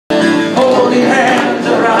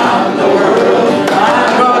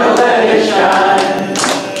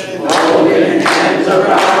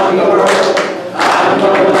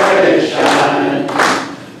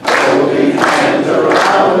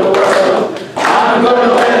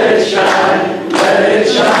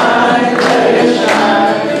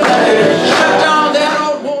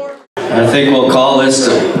think we'll call this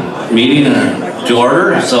meeting to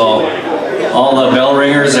order. So all the bell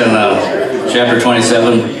ringers and chapter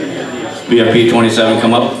 27, VFP 27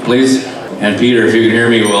 come up, please. And Peter, if you can hear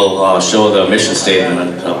me, we'll show the mission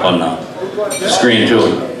statement up on the screen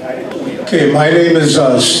too. Okay, my name is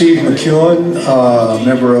Steve McEwen,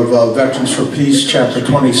 member of Veterans for Peace, Chapter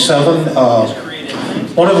 27.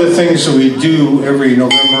 One of the things that we do every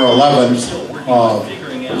November 11th,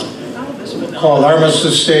 called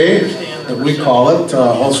Armistice Day, that we call it,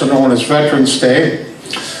 also known as Veterans Day.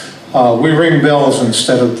 We ring bells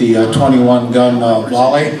instead of the 21-gun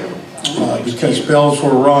volley, because bells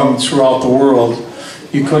were rung throughout the world.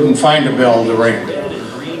 You couldn't find a bell to ring.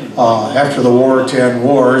 After the war to end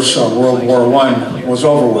wars, World War I was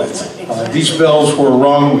over with. These bells were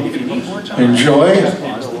rung in joy,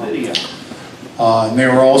 and they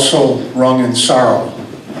were also rung in sorrow.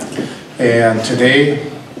 And today,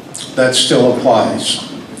 that still applies.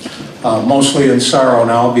 Mostly in sorrow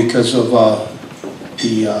now because of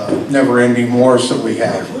the never-ending wars that we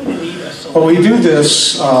have. But we do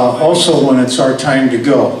this also when it's our time to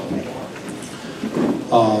go,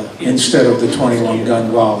 instead of the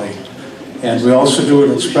 21-gun volley. And we also do it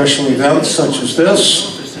at special events such as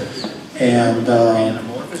this, and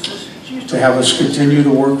to have us continue to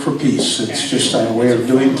work for peace. It's just our way of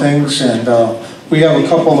doing things, and we have a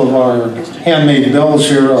couple of our handmade bells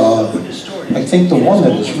here. I think the one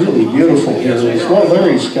that is really beautiful here is, well,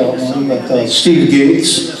 Larry's got one, but Steve Gates.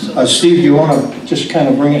 Steve, do you want to just kind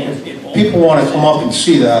of bring it? If people want to come up and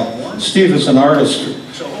see that. Steve is an artist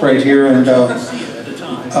right here, and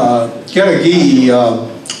Gedagi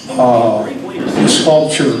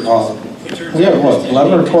sculpture. We have what,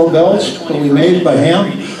 11 or 12 bells that we made by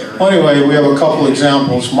hand? Well, anyway, we have a couple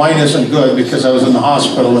examples. Mine isn't good because I was in the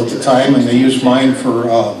hospital at the time, and they used mine for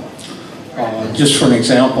just for an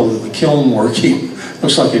example of the kiln working.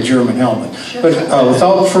 Looks like a German helmet. But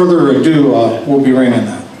without further ado, we'll be ringing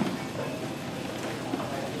that.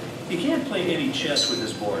 You can't play any chess with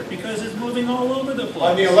this board because it's moving all over the place.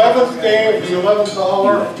 On the 11th day of the 11th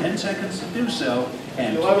hour, you have 10 seconds to do so,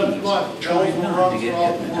 and the 11th month, try not to get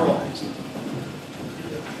hypnotized.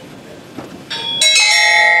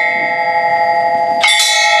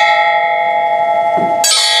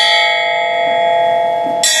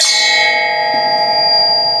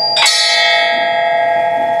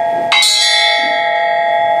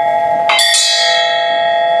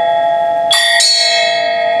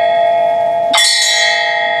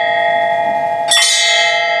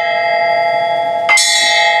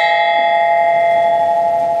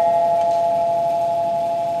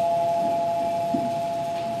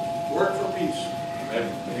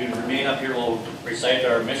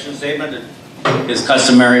 It's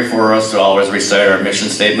customary for us to always recite our mission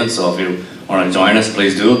statement, so if you want to join us,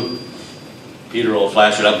 please do. Peter will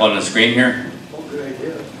flash it up on the screen here. Oh, good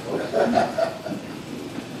idea.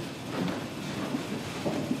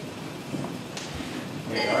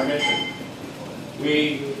 Okay, our mission.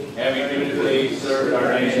 We, having dutifully served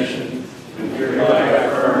our nation, do hereby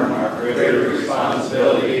affirm our greater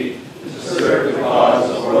responsibility to serve the cause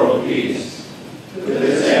of world peace. To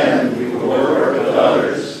this end, we will work with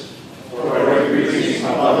others for increasing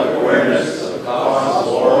public awareness of the cause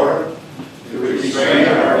of war, to restrain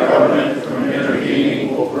our government from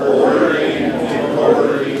intervening orderly and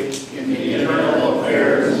covertly in the internal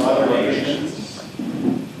affairs of other nations,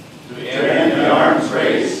 to end the arms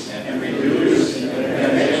race and reduce and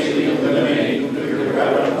eventually eliminate nuclear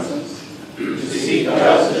weapons, to seek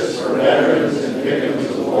justice for veterans and victims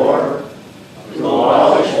of war, to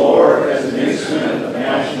abolish war as an instrument of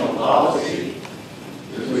national policy.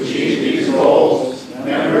 To achieve these goals,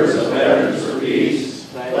 members of Veterans for Peace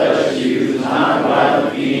pledge to use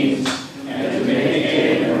nonviolent means and to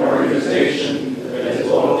maintain an organization that is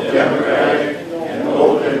both democratic and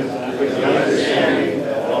open, with the understanding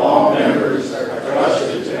that all members are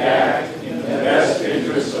trusted to act in the best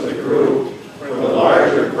interest of the group for the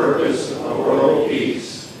larger purpose of world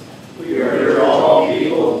peace. We urge all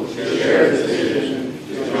people to share this vision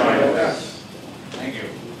to join us. Thank you.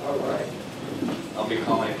 All right. I'll be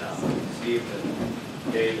calling Steve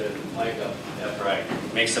and David and Mike up after I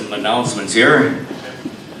make some announcements here.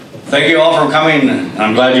 Thank you all for coming.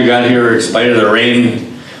 I'm glad you got here in spite of the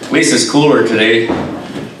rain. At least it's cooler today.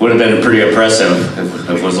 Would have been pretty oppressive if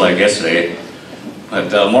it was like yesterday.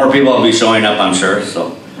 But more people will be showing up, I'm sure.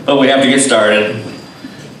 But we have to get started.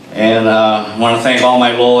 And I want to thank all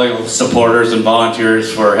my loyal supporters and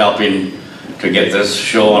volunteers for helping to get this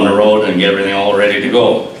show on the road and get everything all ready to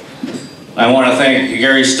go. I want to thank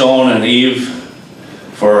Gary Stone and Eve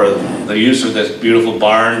for the use of this beautiful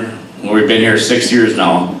barn. We've been here 6 years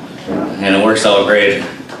now, and it works out great.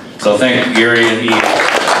 So thank Gary and Eve.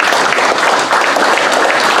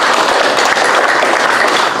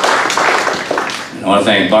 I want to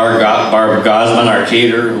thank Barb Gosman, our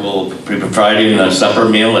caterer, who will be providing the supper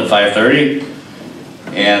meal at 5:30.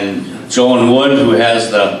 And Joan Wood, who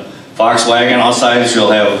has the Volkswagen outside,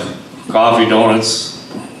 she'll have coffee, donuts,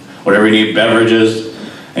 whatever you need, beverages,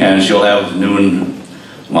 and she'll have noon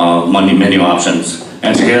Monday menu options.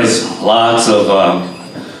 And she has lots of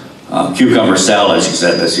cucumber salad, she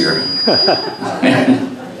said, this year.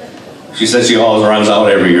 She said she always runs out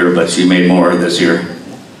every year, but she made more this year.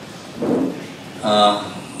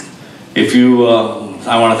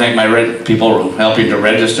 I want to thank my people helping to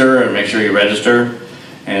register, and make sure you register.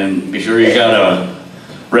 And be sure you got a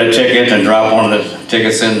red ticket and drop one of the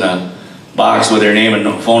tickets in the box with your name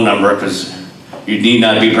and phone number, because you need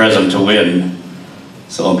not be present to win.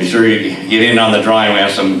 So be sure you get in on the drawing. We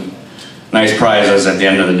have some nice prizes at the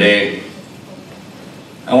end of the day.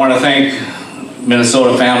 I want to thank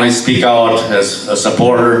Minnesota Families Speak Out as a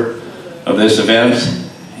supporter of this event,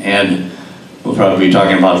 and we'll probably be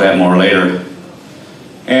talking about that more later.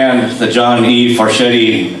 And the John E.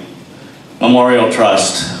 Forschetti Memorial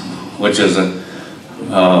Trust, which is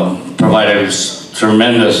provided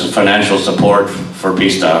tremendous financial support for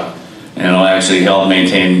PeaceStock, and it'll actually help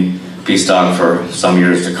maintain PeaceStock for some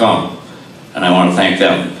years to come. And I want to thank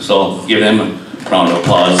them. So give them a round of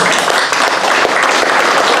applause.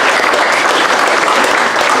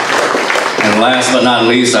 And last but not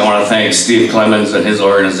least, I want to thank Steve Clemens and his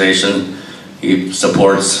organization. He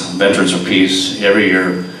supports Veterans for Peace every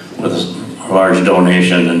year with a large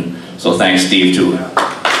donation, and so thanks, Steve, too.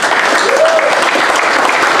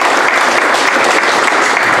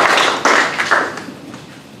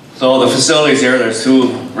 So the facilities here, there's 2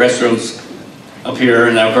 restrooms up here,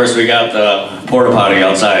 and then of course we got the porta potty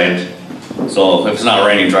outside. So if it's not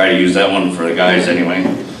raining, try to use that one for the guys anyway.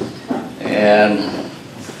 And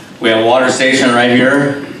we have a water station right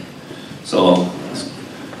here, so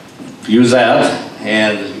use that.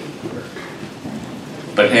 And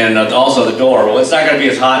also the door. Well, it's not going to be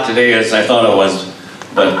as hot today as I thought it was,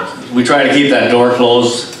 but we try to keep that door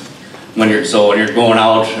closed when you're going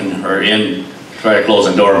out or in. Try to close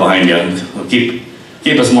the door behind you. It'll keep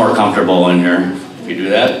us more comfortable in here if you do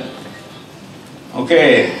that.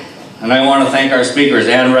 Okay, and I want to thank our speakers,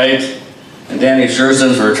 Ann Wright and Danny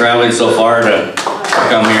Scherson, for traveling so far to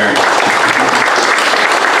come here.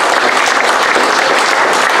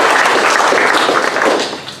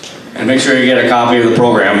 And make sure you get a copy of the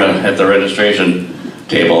program at the registration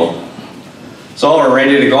table. So we're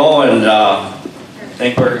ready to go, and I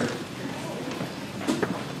think we're...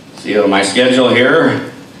 See my schedule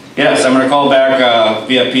here. Yes, I'm going to call back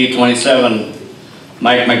via P27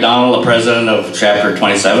 Mike McDonald, the president of Chapter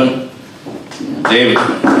 27. Dave,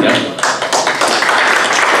 yeah.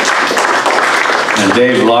 And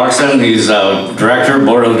Dave Larson, he's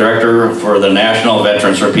board of director for the National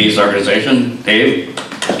Veterans for Peace organization. Dave.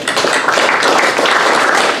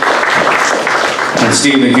 And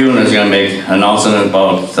Steve McEwen is going to make an announcement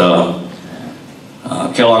about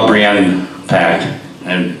the Kellogg-Brienne Pact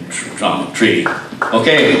and treaty.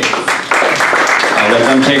 Okay, I'll let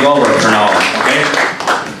them take over for now, okay?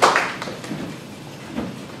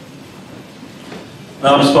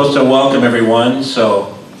 Well, I'm supposed to welcome everyone,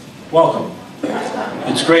 so welcome.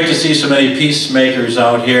 It's great to see so many peacemakers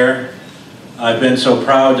out here. I've been so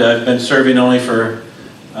proud. I've been serving only for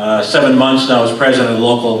 7 months now as president of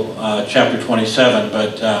local Chapter 27,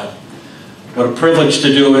 but what a privilege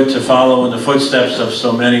to do it, to follow in the footsteps of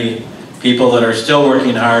so many people that are still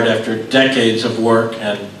working hard after decades of work.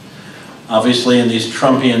 And obviously in these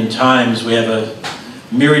Trumpian times we have a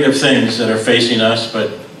myriad of things that are facing us,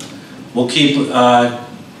 but we'll keep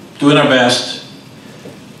doing our best,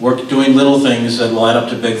 doing little things that will add up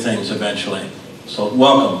to big things eventually. So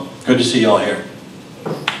welcome, good to see you all here.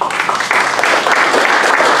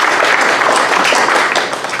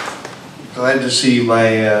 Glad to see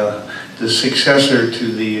my the successor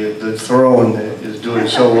to the throne is doing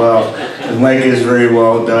so well. And Mike is very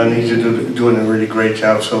well done. He's doing a really great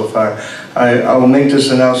job so far. I will make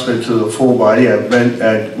this announcement to the full body. I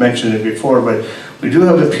mentioned it before, but we do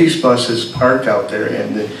have the Peace buses parked out there,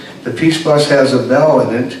 and the Peace bus has a bell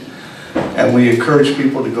in it, and we encourage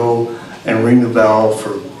people to go and ring the bell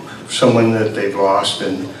for someone that they've lost.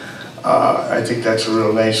 And I think that's a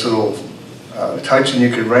real nice little touch, and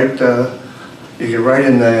you could write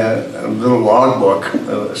in the little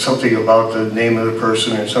logbook something about the name of the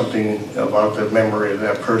person or something about the memory of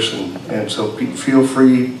that person. And so feel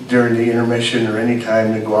free during the intermission or any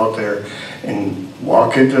time to go out there and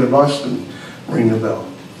walk into the bus and ring the bell.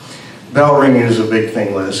 bell ringing is a big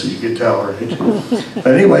thing with us, as you can tell, right?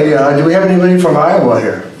 But anyway, do we have anybody from Iowa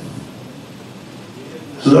here?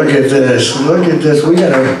 Look at this, look at this. We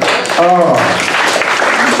got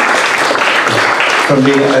from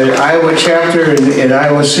the Iowa chapter in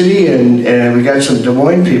Iowa City, and we got some Des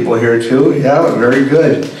Moines people here too. Yeah, very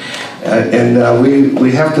good.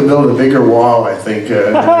 We have to build a bigger wall, I think.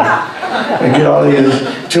 And get all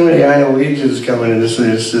these, too many Iowans coming in. This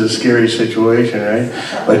is a scary situation, right?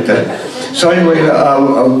 But so anyway,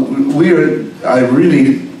 I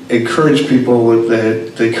really encourage people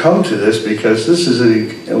to come to this, because this is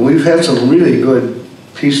we've had some really good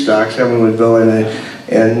peace stocks, haven't we, Bill?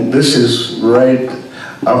 And this is right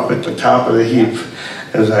up at the top of the heap.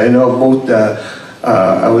 As I know, both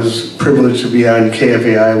I was privileged to be on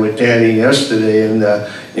KFAI with Danny yesterday in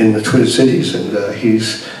the Twin Cities, and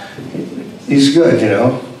he's good, you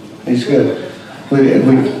know. He's good.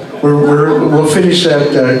 We'll finish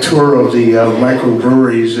that tour of the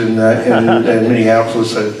microbreweries in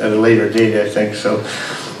Minneapolis at a later date, I think. So,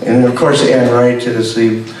 and of course, Ann Wright is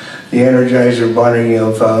the Energizer Bunny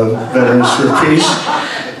of Veterans for Peace.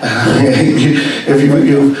 If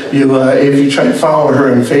you try to follow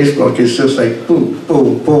her on Facebook, it's just like boom,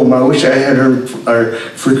 boom, boom. I wish I had our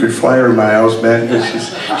frequent flyer miles, man, because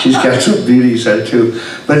she's got some beauties there too.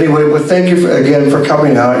 But anyway, well, thank you again for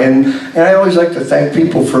coming out, and I always like to thank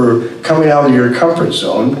people for coming out of your comfort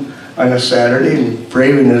zone on a Saturday and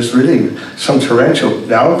braving this really some torrential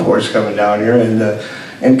downpours coming down here,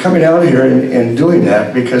 and coming out here and doing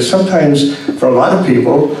that, because sometimes for a lot of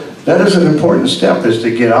people, that is an important step, is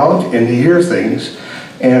to get out and to hear things.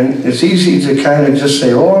 And it's easy to kind of just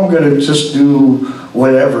say, oh, I'm going to just do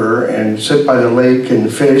whatever and sit by the lake and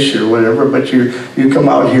fish or whatever, but you come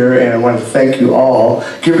out here, and I want to thank you all.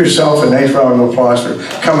 Give yourself a nice round of applause for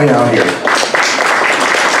coming out here.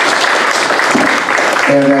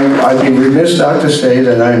 And I'd be remiss not to say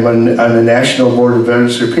that I'm on the National Board of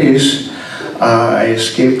Veterans for Peace. I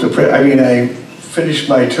escaped I finished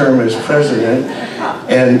my term as president,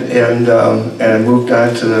 and I moved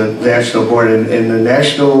on to the national board. And the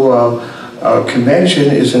national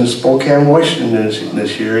convention is in Spokane, Washington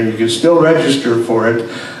this year, and you can still register for it.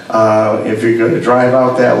 If you're going to drive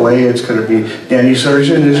out that way, it's going to be Danny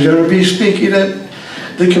Surgeon is going to be speaking at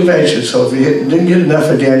the convention. So if you didn't get enough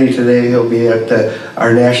of Danny today, he'll be at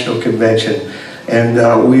our national convention. And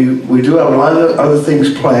we do have a lot of other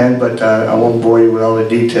things planned, but I won't bore you with all the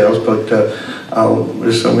details. But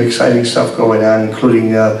there's some exciting stuff going on,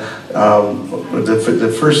 including the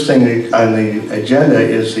first thing on the agenda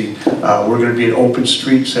is we're going to be at Open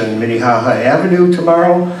Streets and Minnehaha Avenue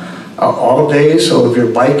tomorrow, all day. So if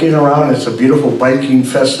you're biking around, it's a beautiful biking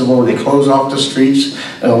festival. They close off the streets,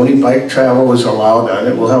 and only bike travel is allowed on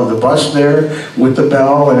it. We'll have the bus there with the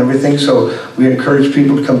bell and everything. So we encourage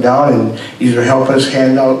people to come down and either help us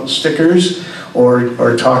hand out stickers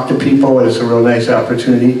or talk to people. It's a real nice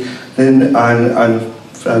opportunity. Then on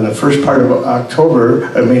the first part of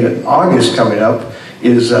August coming up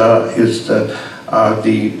is the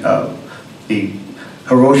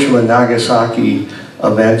Hiroshima and Nagasaki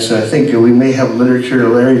events, and I think we may have literature.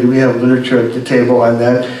 Larry, do we have literature at the table on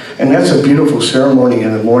that? And that's a beautiful ceremony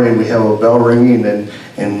in the morning. We have a bell ringing and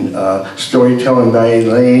storytelling by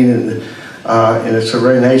Elaine, and it's a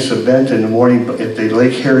very nice event in the morning at the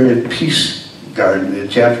Lake Harriet Peace Garden, the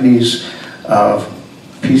Japanese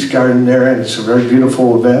Peace Garden there, and it's a very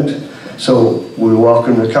beautiful event. So we're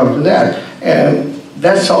welcome to come to that. And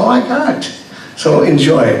that's all I got. So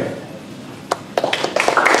enjoy it.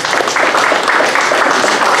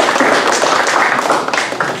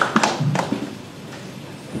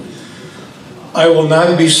 I will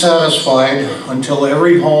not be satisfied until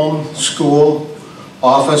every home, school,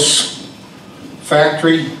 office,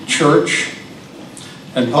 factory, church,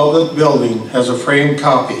 and public building has a framed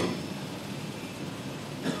copy.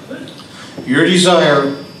 Your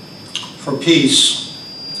desire for peace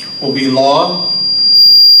will be law.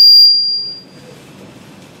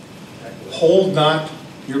 Hold not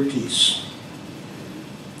your peace.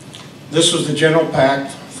 This was the General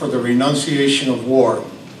Pact for the Renunciation of War,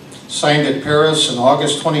 signed at Paris on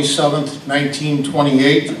August 27,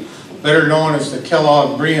 1928, better known as the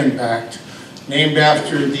Kellogg-Briand Pact, named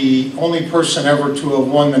after the only person ever to have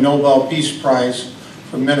won the Nobel Peace Prize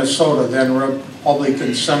from Minnesota, then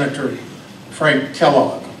Republican Senator Frank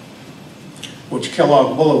Kellogg, which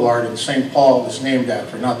Kellogg Boulevard in St. Paul is named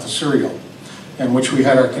after, not the cereal, and which we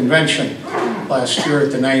had our convention last year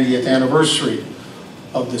at the 90th anniversary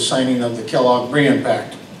of the signing of the Kellogg-Briand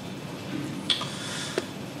Pact.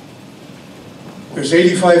 There's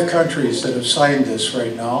 85 countries that have signed this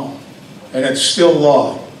right now, and it's still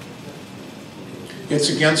law. It's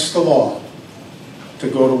against the law to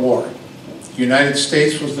go to war. The United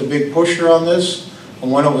States was the big pusher on this, and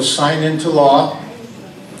when it was signed into law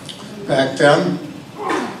back then,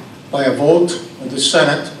 by a vote of the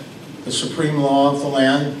Senate, the supreme law of the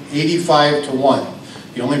land, 85-1.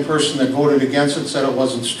 The only person that voted against it said it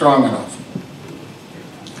wasn't strong enough.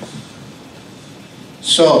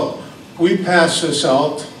 So, we pass this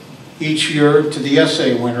out each year to the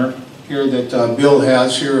essay winner here that Bill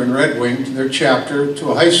has here in Red Wing, to their chapter, to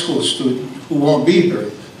a high school student who won't be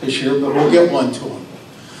here this year, but we'll get one to him.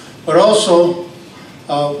 But also,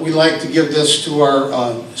 we like to give this to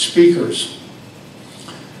our speakers.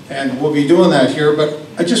 And we'll be doing that here, but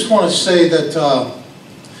I just want to say that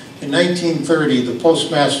in 1930, the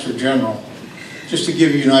Postmaster General, just to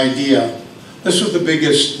give you an idea, this was the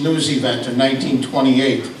biggest news event in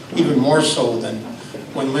 1928, even more so than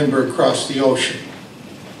when Lindbergh crossed the ocean.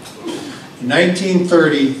 In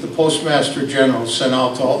 1930, the Postmaster General sent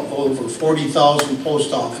out to over 40,000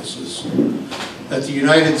 post offices that the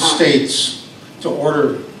United States to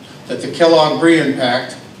order that the Kellogg-Briand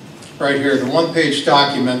Pact, right here, the one-page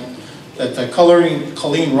document that the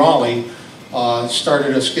Colleen Raleigh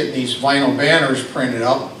started us getting these vinyl banners printed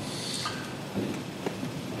up,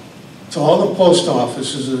 to all the post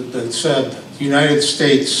offices that said the United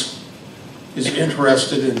States is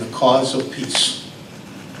interested in the cause of peace.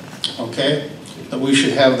 Okay? That we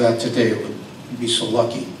should have that today. We'd be so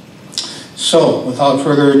lucky. So, without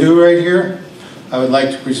further ado right here, I would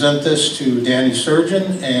like to present this to Danny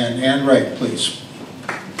Surgeon and Ann Wright, please.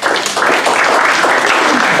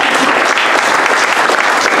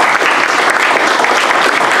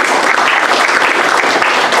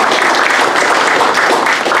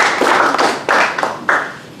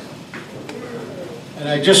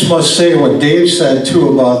 I just must say what Dave said too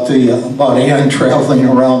about Ann traveling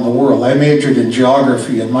around the world. I majored in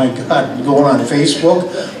geography, and my God, going on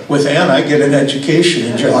Facebook with Ann, I get an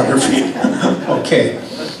education in geography. Okay.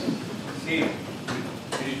 Steve,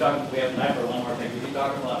 could you talk? We have time for one more thing. Could you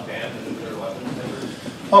talk about ban the nuclear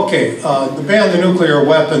weapons? Okay, the Ban the Nuclear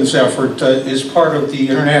Weapons effort is part of the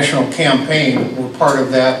international campaign. We're part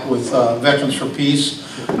of that with Veterans for Peace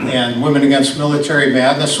and Women Against Military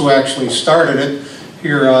Madness, who actually started it.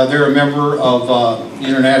 Here, they're a member of the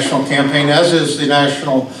international campaign, as is the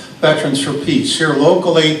National Veterans for Peace. Here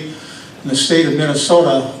locally, in the state of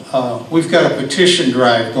Minnesota, we've got a petition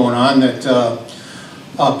drive going on that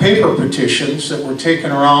paper petitions that were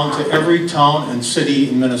taken around to every town and city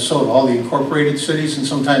in Minnesota, all the incorporated cities, and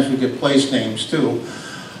sometimes we get place names too.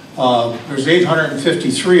 There's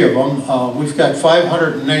 853 of them. We've got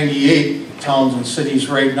 598 towns and cities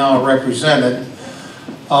right now represented,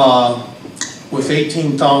 with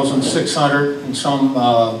 18,600 and some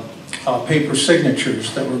paper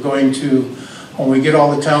signatures that we're going to, when we get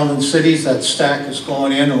all the towns and cities, that stack is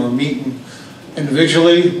going in, and we're meeting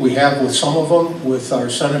individually. We have with some of them, with our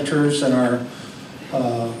senators and our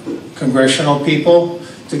congressional people,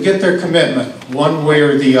 to get their commitment, one way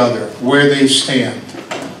or the other, where they stand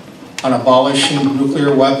on abolishing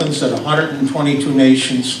nuclear weapons that 122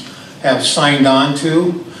 nations have signed on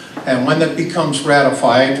to. And when that becomes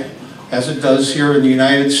ratified, as it does here in the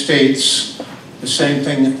United States, the same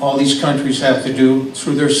thing all these countries have to do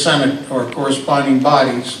through their Senate or corresponding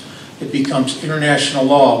bodies, it becomes international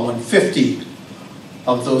law when 50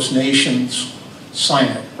 of those nations sign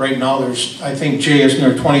it. Right now there's, I think, Jay, isn't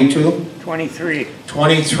there 22? 23.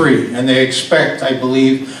 23, and they expect, I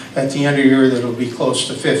believe, at the end of the year that it'll be close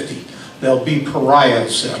to 50. They'll be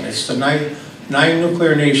pariahs then. It's the nine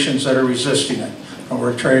nuclear nations that are resisting it, and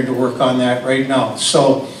we're trying to work on that right now.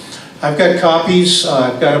 So, I've got copies.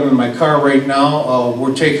 I've got them in my car right now.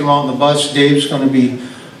 We're taking them out on the bus. Dave's going to be,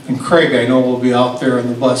 and Craig, I know, will be out there on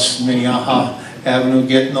the bus, Minnehaha Avenue,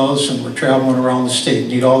 getting those, and we're traveling around the state.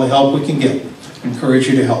 Need all the help we can get. Encourage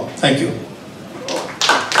you to help. Thank you.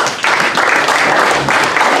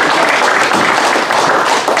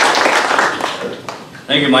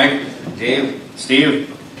 Thank you, Mike, Dave, Steve,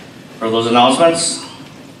 for those announcements.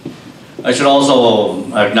 I should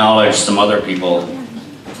also acknowledge some other people.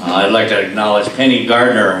 I'd like to acknowledge Penny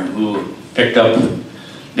Gardner, who picked up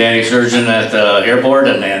Danny Surgeon at the airport,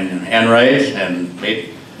 and Ann Wright, and made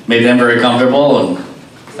them very comfortable. And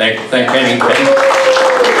thank Penny. Penny.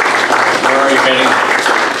 Where are you, Penny?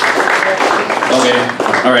 Okay,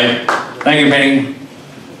 all right. Thank you, Penny.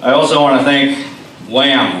 I also want to thank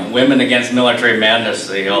WHAM, Women Against Military Madness.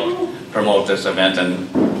 They helped promote this event. And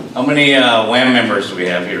how many WHAM members do we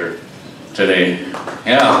have here today?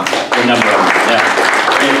 Yeah, good number of them. Yeah.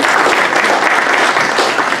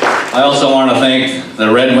 I also want to thank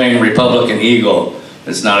the Red Wing Republican Eagle.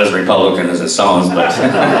 It's not as Republican as it sounds, but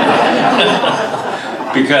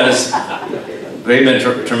because they've been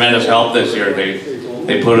tremendous help this year.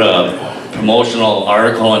 They put a promotional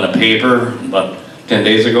article in the paper about 10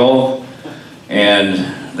 days ago, and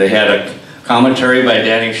they had a commentary by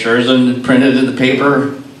Danny Scherzen printed in the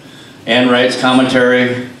paper, Ann Wright's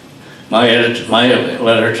commentary, my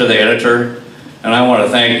letter to the editor, and I want to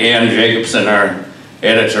thank Ann Jacobson, our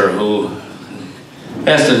editor, who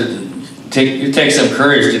has to it takes some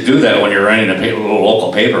courage to do that when you're running a little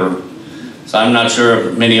local paper. So I'm not sure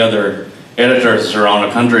if many other editors around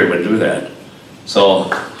the country would do that. So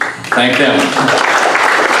thank them.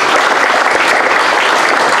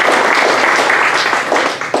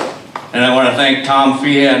 And I want to thank Tom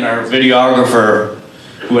Feehan, our videographer,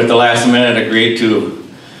 who at the last minute agreed to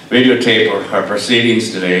videotape our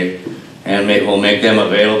proceedings today, and we'll make them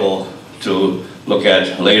available to look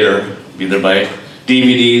at later, either by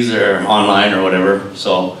DVDs or online or whatever.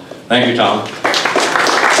 So thank you, Tom.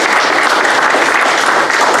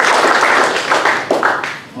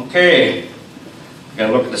 Okay,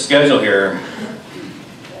 gotta look at the schedule here.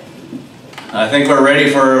 I think we're ready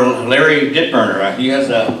for Larry Dittburner. He has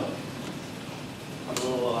a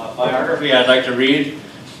little biography I'd like to read.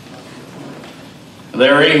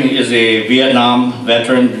 Larry is a Vietnam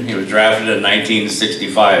veteran. He was drafted in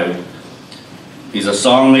 1965. He's a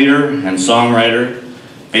song leader and songwriter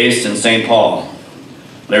based in St. Paul.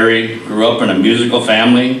 Larry grew up in a musical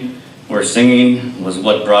family where singing was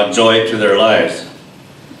what brought joy to their lives.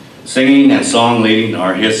 Singing and song leading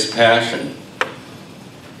are his passion.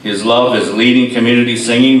 His love is leading community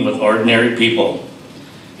singing with ordinary people.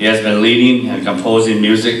 He has been leading and composing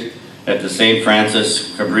music at the St.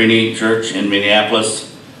 Francis Cabrini Church in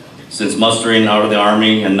Minneapolis since mustering out of the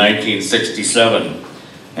Army in 1967.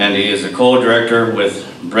 And he is a co-director with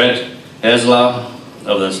Brett Hesla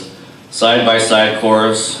of the Side-by-Side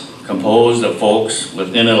Chorus, composed of folks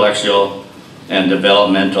with intellectual and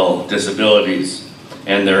developmental disabilities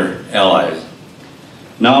and their allies.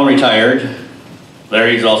 Now retired,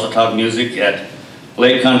 Larry's also taught music at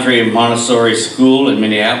Lake Country Montessori School in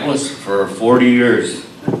Minneapolis for 40 years.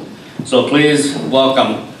 So please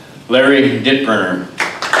welcome Larry Dittburner.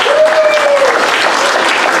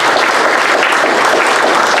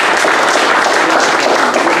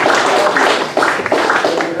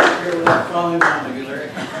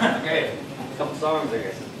 Okay, a couple songs, I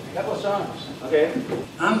guess. A couple of songs. Okay.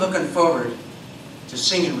 I'm looking forward to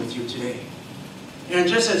singing with you today. And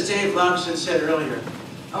just as Dave Lobson said earlier,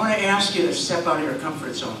 I want to ask you to step out of your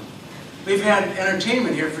comfort zone. We've had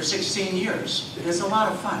entertainment here for 16 years. It's a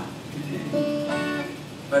lot of fun.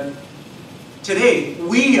 But today,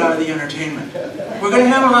 we are the entertainment. We're going to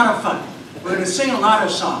have a lot of fun. We're going to sing a lot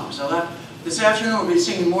of songs. This afternoon we'll be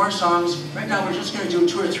singing more songs. Right now we're just going to do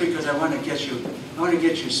 2 or 3 because I want to get you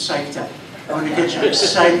psyched up. I want to get you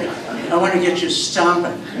excited. I want to get you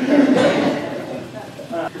stomping.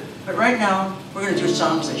 But right now, we're going to do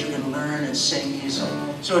songs that you can learn and sing easily.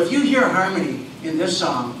 So if you hear harmony in this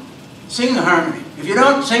song, sing the harmony. If you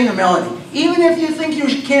don't, sing the melody. Even if you think you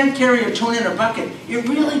can't carry a tune in a bucket, it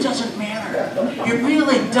really doesn't matter. It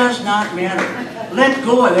really does not matter. Let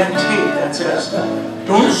go of that tape that says,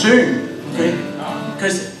 don't sing, okay?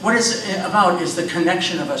 Because what it's about is the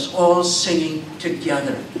connection of us all singing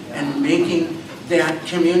together and making that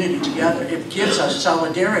community together. It gives us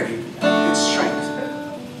solidarity and strength.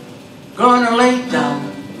 Gonna lay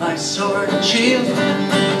down my sword and shield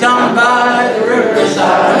down by the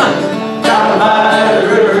riverside. Come on. Down by the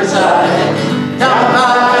riverside. Down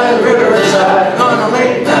by the riverside. Gonna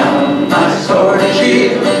lay down my sword and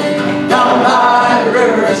shield down by the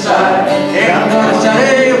riverside. Ain't gonna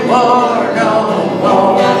say war no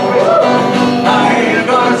more. I ain't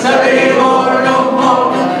gonna say war no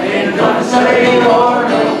more. I ain't gonna say war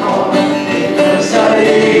no more. Ain't gonna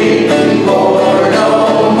say war no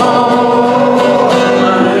more.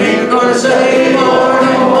 I ain't gonna say war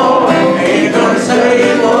no more. Ain't gonna say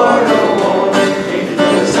war no more. Ain't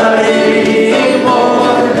gonna say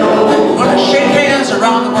war no more. I'm gonna shake hands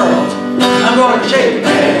around the world. I'm gonna shake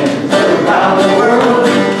hands around the world.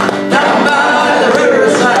 Down by the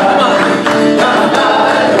riverside, come on. Down by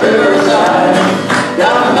the riverside.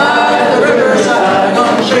 Down by the riverside. I'm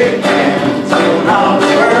gonna shake hands around the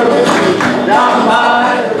world. Down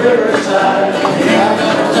by the riverside. Ain't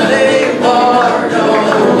gonna say war no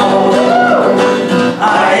more. I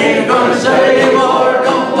ain't gonna say war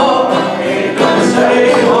no more. Ain't gonna say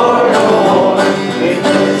war no more. Ain't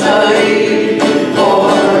gonna say war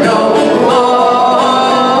no more.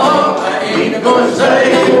 I ain't gonna say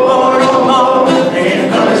war no more. Ain't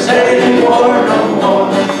gonna say war no more.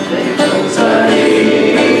 Ain't gonna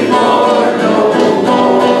say war no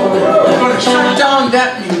more. I'm gonna shut down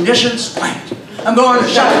that munitions plant. I'm going to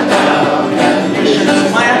shut it down.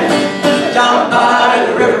 Ammunition's plant down by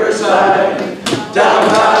the riverside. Down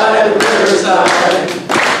by the riverside.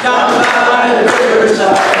 Down by the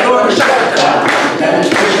riverside. I'm going to shut it down.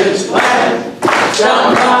 Ammunition's plant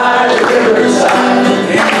down by the riverside.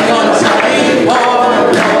 Ain't gonna say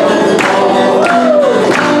more, no more.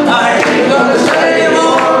 I ain't gonna say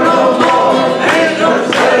more, no more. Ain't gonna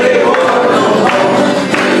say more, no more.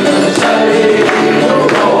 Ain't gonna say no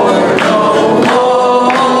more, no more.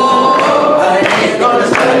 I ain't gonna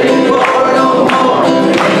say more, no more.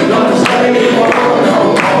 Ain't gonna say more, no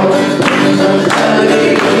more. Ain't gonna say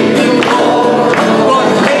more. I'm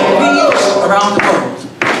gonna make peace around the world.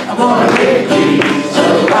 I'm gonna make peace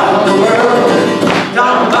around the world.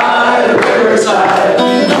 Down by the riverside.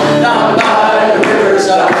 Down by the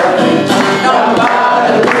riverside. Down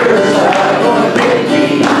by the riverside. I'm gonna make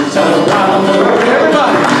peace around the world.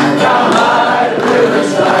 Everybody. Down by the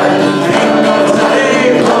riverside. I ain't gonna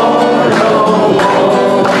say more, no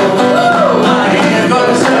more. I ain't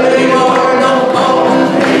gonna say more, no more.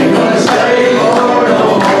 I ain't gonna say more, no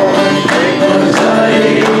more. I ain't gonna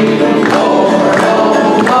say more, no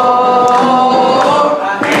more.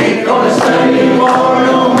 I ain't gonna say more,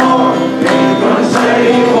 no more. Ain't gonna say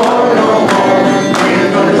more, no more. Ain't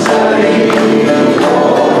gonna say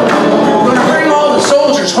more, no more. Gonna bring all the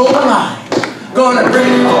soldiers home alive. Gonna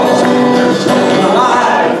bring all the soldiers home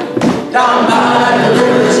alive. Down by the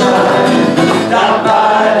riverside. Down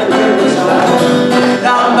by the riverside.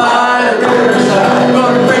 Down by the riverside.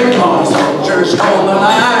 Gonna bring all the soldiers home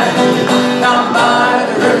alive. Down by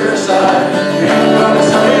the riverside. Ain't gonna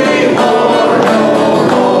say more, no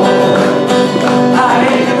more. I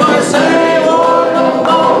ain't gonna say more, no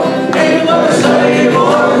more. Ain't gonna say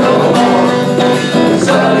more, no more.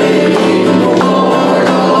 Say more,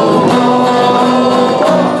 no more.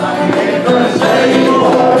 I ain't gonna say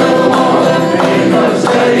more, no more. Ain't gonna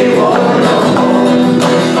say more, no more.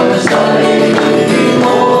 Ain't gonna say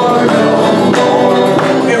more, no more.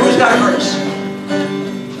 Okay, who's got a verse?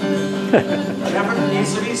 Whatever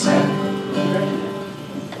needs to be said.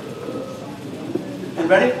 And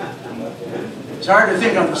ready? It's hard to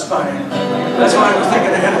think on the spot. That's why I was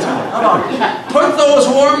thinking ahead of time. How about put those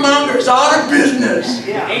warmongers out of business?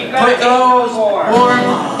 Put those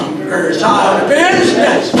warmongers out of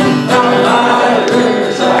business. Down by the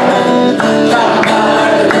riverside. Down by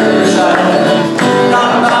the riverside.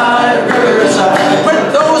 Down by the riverside. Put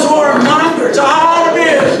those warmongers out of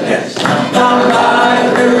business. Down by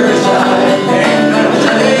the riverside. Ain't gonna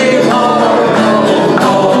say more, no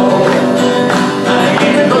more. I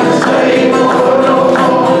ain't gonna say more, no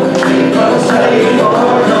more. Ain't gonna say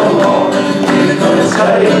more, no more. Ain't gonna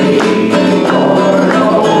say more, no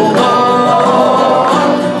more.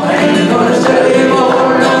 I ain't gonna say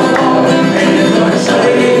more, no more. Ain't gonna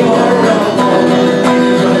say more, no more.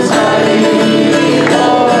 Ain't gonna say more, no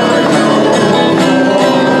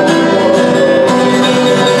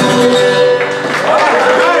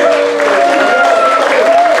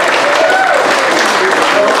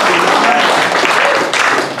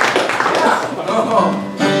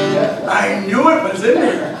I knew it was in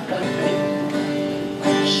there.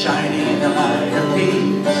 Shining in the light of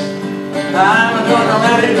peace, I'm gonna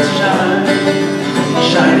let it shine.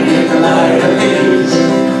 Shining in the light of peace,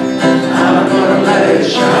 I'm gonna let it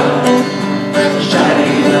shine.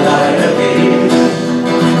 Shining in the light of peace,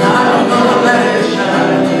 I'm gonna let it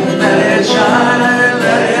shine. Let it shine,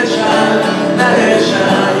 let it shine, let it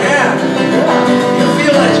shine. Yeah. You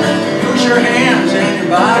feel it. Use your hands and your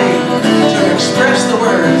body to express the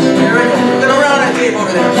words. Here we go. Get around that tape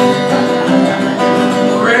over there.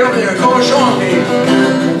 Right over there. Go and show them, Dave.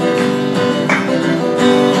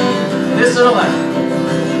 This little light.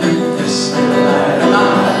 This little light of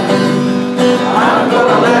mine. I'm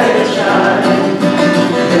gonna let it shine.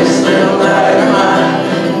 This little light of mine.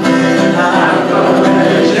 I'm gonna let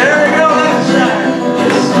it shine. There we go. Let it shine.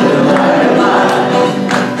 This little light of mine.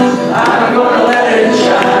 I'm gonna let it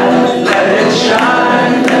shine. Let it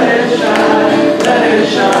shine. Let it shine. Let it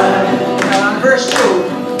shine. Now in verse 2,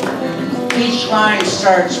 each line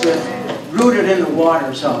starts with rooted in the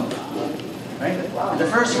waters of. Right? The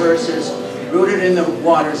first verse is rooted in the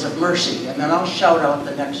waters of mercy. And then I'll shout out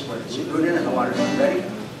the next words. Rooted in the waters of, ready?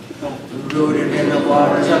 Rooted in the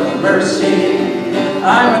waters of mercy,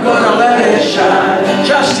 I'm gonna let it shine.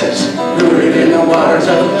 Justice, rooted in the waters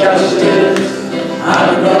of justice,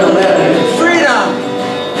 I'm gonna let it. Freedom,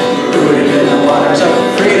 rooted in the waters of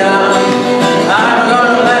freedom, I'm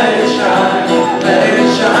gonna let it shine. Let it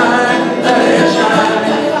shine, let it shine,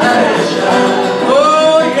 let it shine.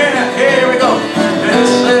 Oh yeah, here we go.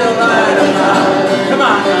 This little light of mine, come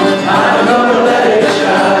on now. I'm gonna let it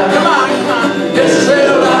shine. Come on, come on.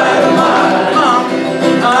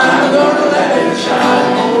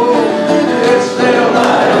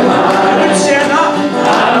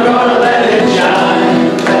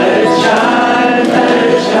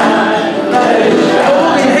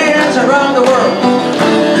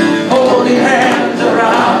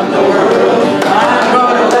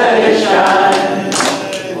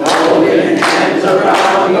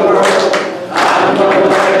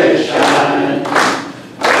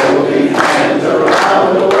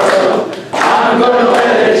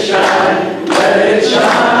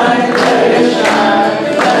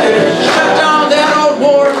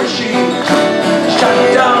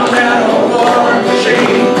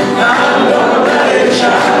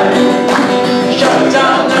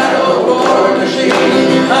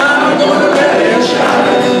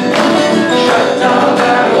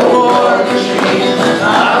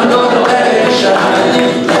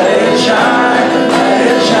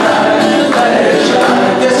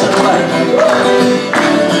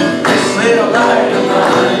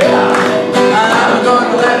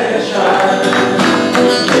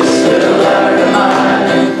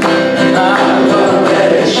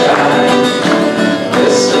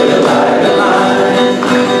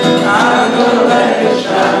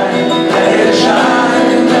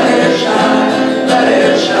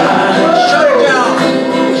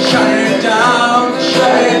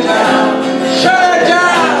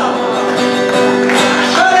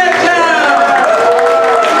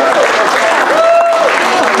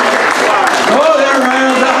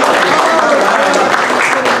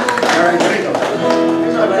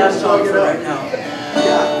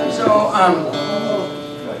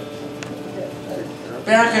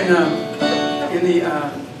 back in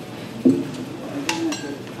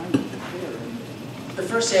the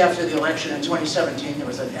first day after the election in 2017, there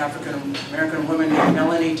was an African-American woman named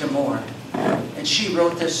Melanie Demore, and she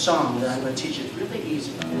wrote this song that I'm going to teach you. It's really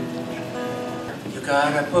easy. You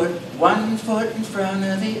gotta put one foot in front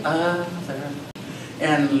of the other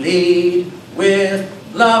and lead with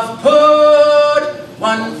love. Put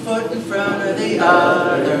one foot in front of the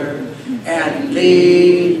other and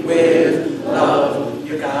lead with love.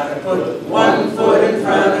 You gotta put one foot in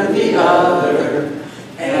front of the other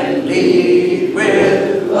and lead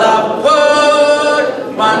with love.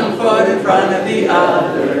 Put one foot in front of the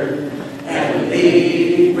other and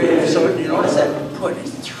lead with. So you notice that put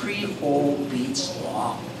is 3 whole beats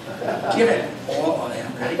long. Give it all of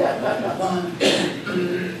them. Ready? One.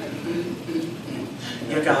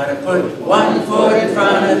 You gotta put one foot in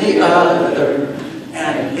front of the other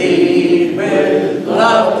and lead with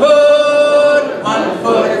love. Put one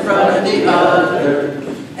foot in front of the other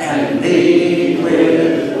and lead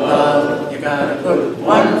with love. You gotta put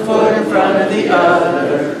one foot in front of the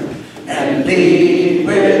other and lead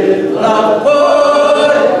with love.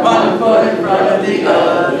 Put one foot in front of the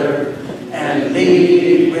other and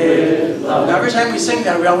lead with love. Now, every time we sing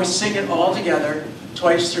that, we always sing it all together,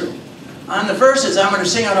 twice through. On the verses, I'm going to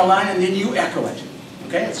sing out a line and then you echo it.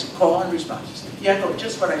 Okay? It's call and response. You echo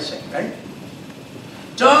just what I sing, right?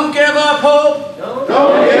 Don't give up hope. Don't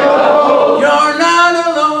give up hope. You're not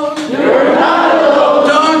alone. You're not alone.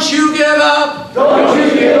 Don't you give up. Don't you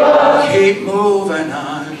give up. Keep moving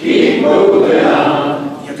on. Keep moving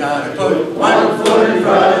on. You gotta put one foot in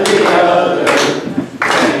front of the other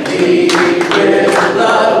and lead with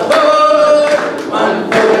love. Put one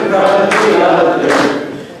foot in front of the other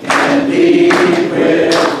and lead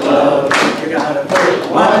with love. You gotta put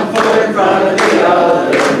one foot in front of the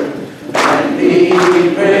other and lead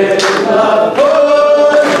with love.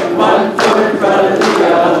 Put one foot in front of the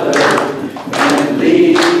other and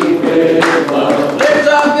lead with love. Lift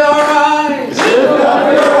up your eyes. Lift up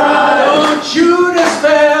your eyes. Don't you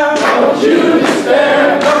despair. Don't you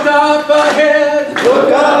despair. Look up ahead.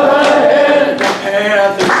 Look up ahead. The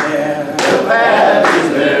path is there. The path is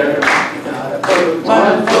there. You gotta put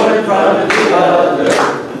one foot in front of the other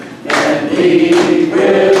and lead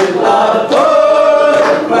with love.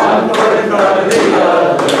 Put one foot in front of the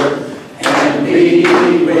other and lead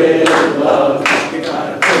with love. You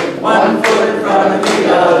gotta put one foot in front of the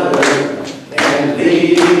other and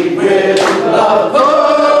lead with love. Put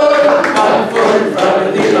one foot in front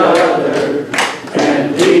of the other and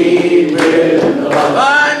lead with love. I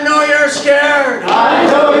know you're scared. I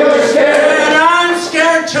know you're scared. And I'm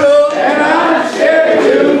scared too. And I'm scared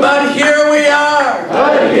too. But here we are.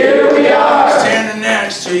 But here we are. Standing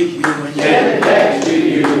next to you. And Standing next to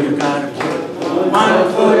you. you gotta put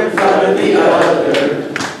one foot in front of the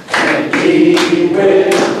other and lead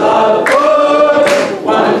with love. Put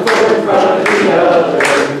one foot in front of the other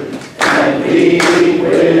and lead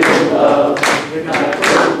with love. You gotta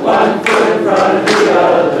put one foot in front of the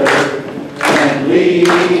other and lead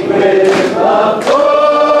with love.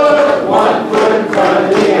 Put one foot in front of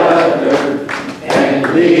the other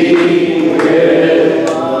and lead with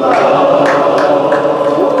love.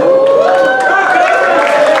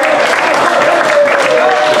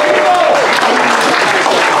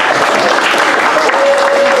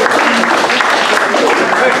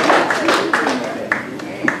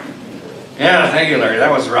 Yeah, thank you, Larry. That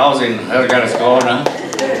was rousing. That got us going, huh?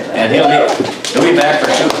 And he'll be back for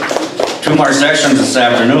two more sessions this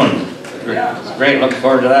afternoon. Great, looking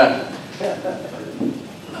forward to that.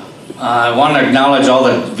 I want to acknowledge all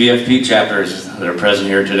the VFP chapters that are present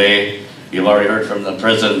here today. You've already heard from the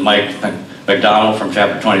President, Mike McDonald from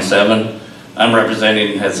Chapter 27. I'm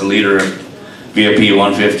representing as the leader of VFP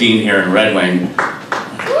 115 here in Red Wing.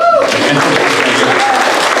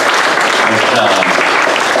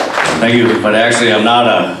 Thank you, but actually I'm not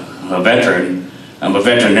a veteran. I'm a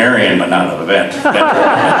veterinarian, but not a vet. So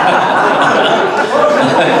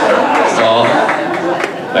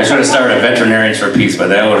I should have started Veterinarians for Peace, but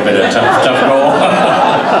that would have been a tough goal,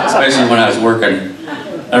 especially when I was working.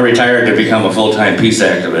 I retired to become a full-time peace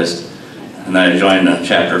activist, and I joined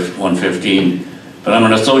Chapter 115. But I'm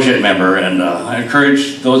an associate member, and I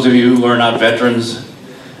encourage those of you who are not veterans,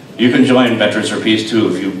 you can join Veterans for Peace too.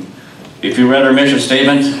 If you read our mission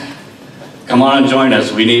statement, come on and join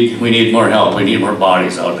us. We need more help. We need more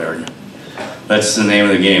bodies out there. That's the name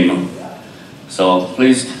of the game. So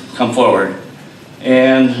please come forward.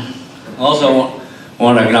 And also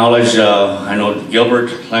want to acknowledge, I know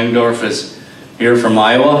Gilbert Langdorf is here from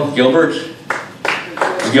Iowa. Gilbert?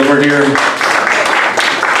 Is Gilbert here?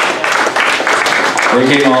 They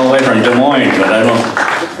came all the way from Des Moines, but I don't,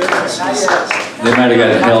 they might have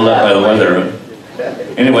got held up by the weather.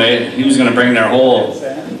 Anyway, he was gonna bring their whole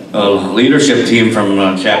leadership team from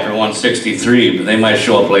chapter 163, but they might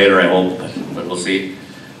show up later, I hope, but we'll see.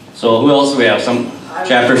 So who else do we have? Some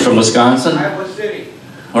chapters from Wisconsin? Iowa City.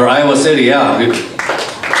 Or Iowa City, yeah. You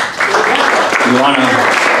wanna?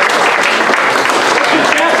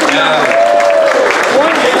 Yeah.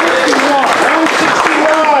 161.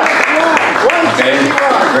 Okay,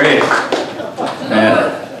 great.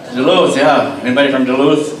 Duluth, yeah. Anybody from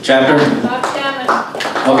Duluth chapter?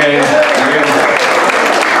 Okay.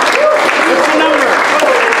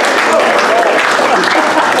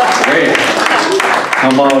 Great. How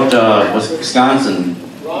about Wisconsin?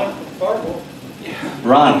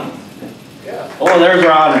 Ron. Oh, there's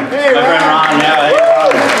Ron. My friend Ron. Yeah, hey,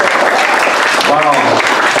 Ron. Wow.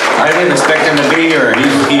 I didn't expect him to be here.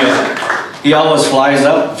 He always flies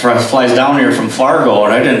down here from Fargo,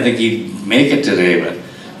 and I didn't think he'd make it today. But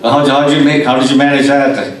how did you manage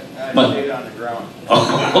that? I stayed on the ground.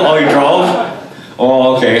 Oh, you drove?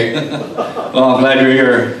 Oh, okay. Well, I'm glad you're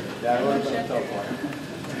here.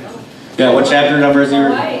 Yeah, what chapter number is your?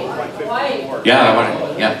 White.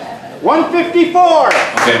 Yeah, yeah. 154.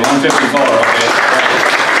 Okay, 154. Okay.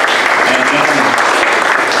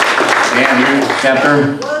 And your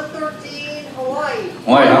chapter? 113, Hawaii.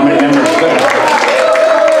 Why? How many members? Good.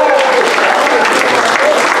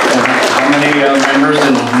 How many members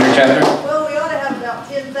in your chapter? Well, we ought to have about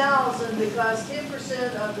 10,000 because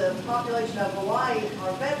 10% of the population of Hawaii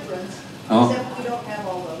are veterans, Oh. except we don't have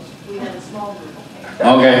all those. We have a small group.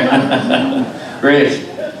 Okay. Great.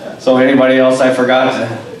 So anybody else I forgot?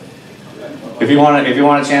 If you want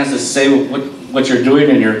a chance to say what you're doing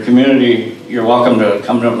in your community, you're welcome to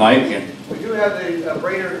come to Mike. We do have the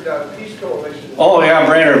Brainerd Peace Coalition. Oh yeah,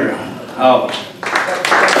 Brainerd. Oh.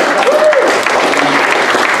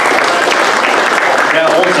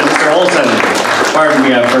 Yeah, Olson, Mr. Olson. Pardon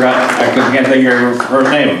me, I forgot. I can't think of your first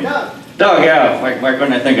name. Doug, yeah. Why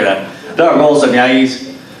couldn't I think of that? Doug Olson, yeah, he's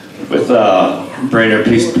with Brainerd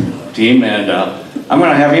Peace Team, and I'm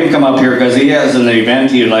going to have him come up here because he has an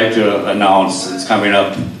event he'd like to announce. It's coming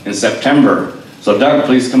up in September. So Doug,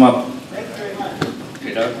 please come up. Thank you very much.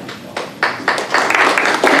 Okay, Doug.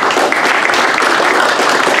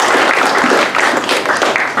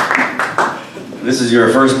 This is your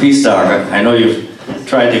first PeaceStock. I know you've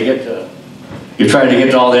tried to get to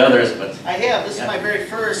all the others, but I have. This is my very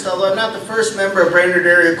first, although I'm not the first member of Brainerd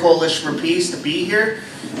Area Coalition for Peace to be here.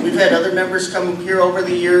 We've had other members come here over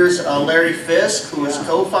the years. Larry Fisk, who is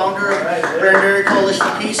co-founder of Brainerd Area Coalition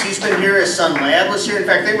for Peace, he's been here. His son Lad was here. In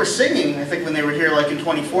fact, they were singing, I think, when they were here like in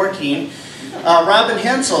 2014. Robin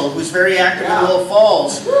Hensel, who's very active in Little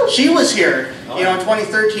Falls, she was here, in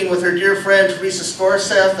 2013 with her dear friend Teresa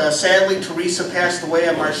Scorseth. Sadly, Teresa passed away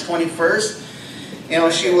on March 21st.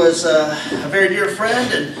 She was a very dear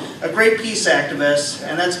friend and a great peace activist,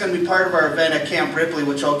 and that's going to be part of our event at Camp Ripley,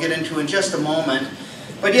 which I'll get into in just a moment.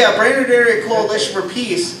 But yeah, Brainerd Area Coalition for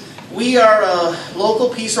Peace, we are a local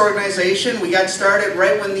peace organization. We got started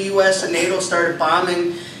right when the U.S. and NATO started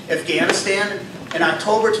bombing Afghanistan in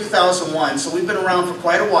October 2001. So we've been around for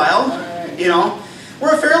quite a while.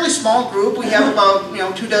 We're a fairly small group. We have about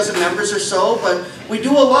 24 members or so, but we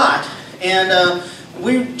do a lot. And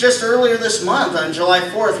we just earlier this month, on July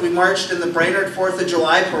 4th, we marched in the Brainerd 4th of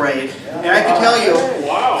July parade. And I can tell you,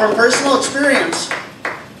 from personal experience,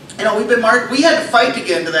 we had to fight to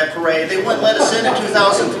get into that parade. They wouldn't let us in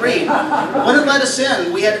 2003. Wouldn't let us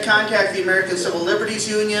in. We had to contact the American Civil Liberties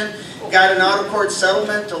Union, got an out-of-court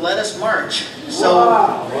settlement to let us march. So,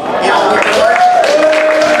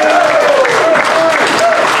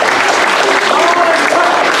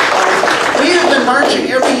 we have been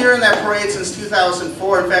marching every year in that parade since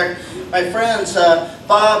 2004. In fact, my friends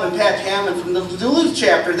Bob and Pat Hammond from the Duluth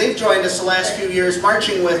chapter, they've joined us the last few years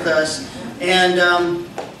marching with us. And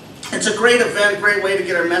it's a great event, great way to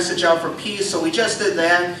get our message out for peace. So we just did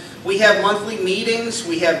that. We have monthly meetings,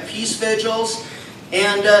 we have peace vigils,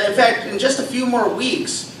 and in fact, in just a few more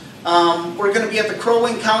weeks, we're going to be at the Crow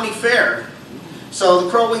Wing County Fair. So the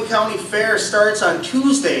Crow Wing County Fair starts on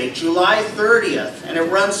Tuesday, July 30th, and it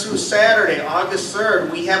runs through Saturday, August 3rd.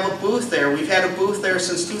 We have a booth there. We've had a booth there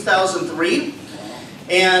since 2003,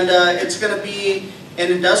 and it's going to be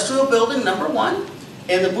an industrial building, number 1.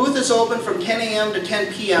 And the booth is open from 10 a.m. to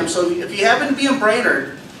 10 p.m. So if you happen to be in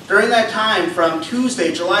Brainerd during that time from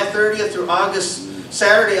Tuesday, July 30th through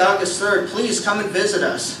Saturday, August 3rd, please come and visit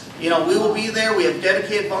us. We will be there. We have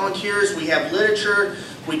dedicated volunteers. We have literature.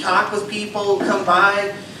 We talk with people who come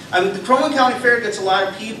by. The Crow Wing County Fair gets a lot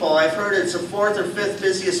of people. I've heard it's the 4th or 5th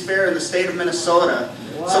busiest fair in the state of Minnesota.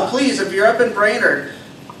 So please, if you're up in Brainerd,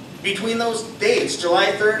 between those dates,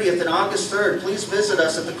 July 30th and August 3rd, please visit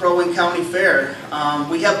us at the Crow Wing County Fair.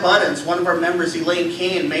 We have buttons. One of our members, Elaine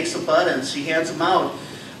Kane, makes the buttons. She hands them out.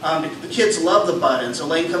 The kids love the buttons.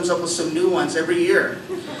 Elaine comes up with some new ones every year.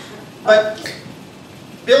 But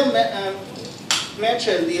Bill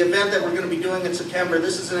mentioned the event that we're going to be doing in September.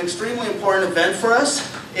 This is an extremely important event for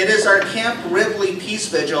us. It is our Camp Ripley Peace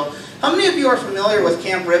Vigil. How many of you are familiar with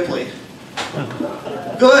Camp Ripley?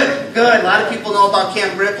 Good, good. A lot of people know about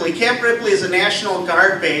Camp Ripley. Camp Ripley is a National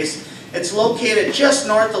Guard base. It's located just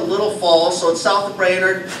north of Little Falls, so it's south of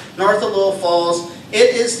Brainerd, north of Little Falls.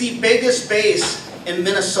 It is the biggest base in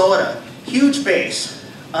Minnesota. Huge base.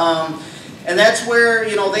 And that's where,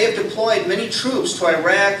 you know, they have deployed many troops to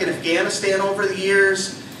Iraq and Afghanistan over the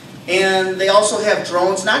years. And they also have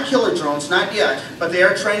drones, not killer drones, not yet, but they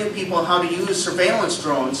are training people on how to use surveillance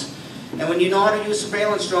drones. And when you know how to use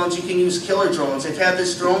surveillance drones, you can use killer drones. They've had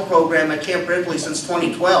this drone program at Camp Ripley since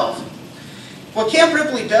 2012. What Camp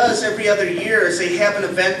Ripley does every other year is they have an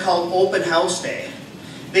event called Open House Day.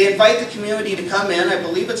 They invite the community to come in. I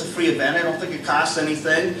believe it's a free event. I don't think it costs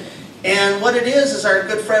anything. And what it is our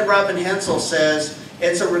good friend Robin Hensel says,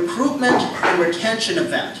 it's a recruitment and retention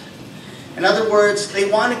event. In other words, they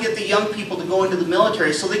want to get the young people to go into the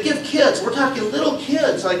military. So they give kids, we're talking little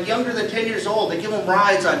kids, like younger than 10 years old, they give them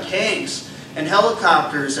rides on tanks and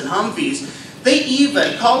helicopters and Humvees. They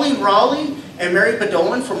even, Colleen Rowley and Mary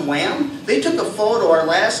Bedoin from Wham, they took a photo, our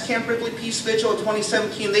last Camp Ripley Peace Vigil in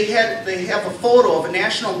 2017, they have a photo of a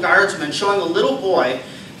National Guardsman showing a little boy,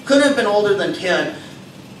 couldn't have been older than 10,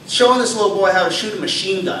 showing this little boy how to shoot a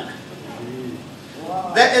machine gun.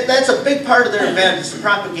 That's a big part of their event, is to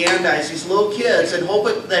propagandize these little kids and hope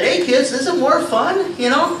that, hey kids, isn't more fun, you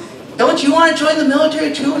know? Don't you want to join the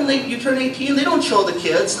military too when you turn 18? They don't show the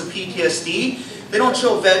kids the PTSD. They don't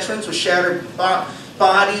show veterans with shattered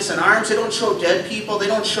bodies and arms. They don't show dead people. They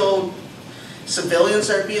don't show civilians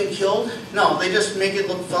that are being killed. No, they just make it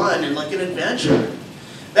look fun and like an adventure.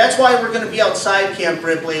 That's why we're going to be outside Camp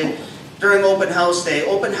Ripley during Open House Day.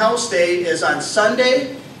 Open House Day is on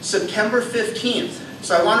Sunday, September 15th.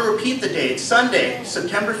 So I want to repeat the date. Sunday,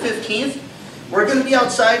 September 15th. We're going to be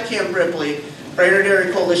outside Camp Ripley. Brainerd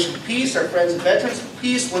Area Coalition for Peace, our Friends and Veterans for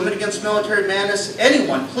Peace, Women Against Military Madness,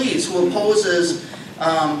 anyone, please, who opposes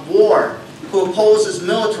war, who opposes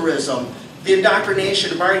militarism, the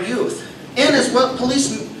indoctrination of our youth, and as well police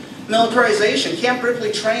militarization. Camp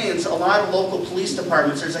Ripley trains a lot of local police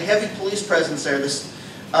departments. There's a heavy police presence there.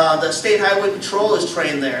 The State Highway Patrol is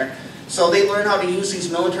trained there. So they learn how to use these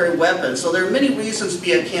military weapons. So there are many reasons to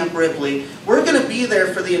be at Camp Ripley. We're going to be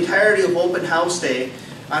there for the entirety of Open House Day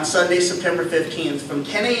on Sunday, September 15th, from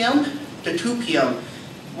 10 a.m. to 2 p.m.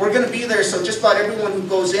 We're going to be there so just about everyone who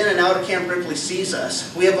goes in and out of Camp Ripley sees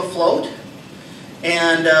us. We have a float,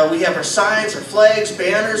 and we have our signs, our flags,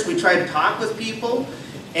 banners. We try to talk with people.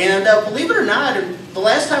 And believe it or not, the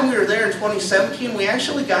last time we were there in 2017, we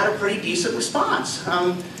actually got a pretty decent response.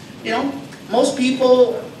 You know, most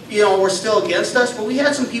people, you know, were still against us, but we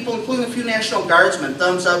had some people, including a few National Guardsmen,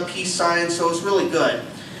 thumbs up, peace signs, so it was really good.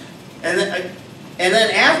 And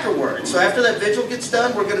then afterwards, so after that vigil gets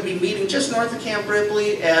done, we're going to be meeting just north of Camp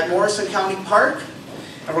Ripley at Morrison County Park,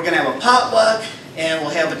 and we're going to have a potluck, and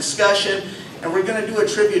we'll have a discussion, and we're going to do a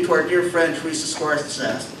tribute to our dear friend Teresa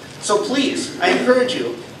Scorsese. So please, I encourage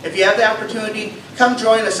you, if you have the opportunity, come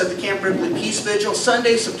join us at the Camp Ripley Peace Vigil,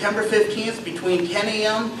 Sunday, September 15th, between 10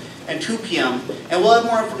 a.m. and 2 p.m. And we'll have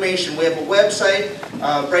more information. We have a website,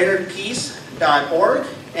 brainerdpeace.org,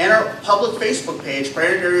 and our public Facebook page,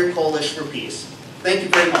 Brainerd Area Coalition for Peace. Thank you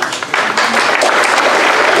very much.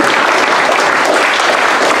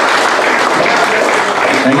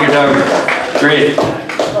 Thank you, Doug. Great.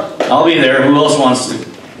 I'll be there. Who else wants to?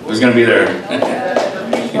 Who's going to be there?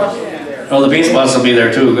 Oh, the Peace Bus will be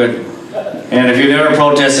there too. Good. And if you've never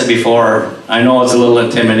protested before, I know it's a little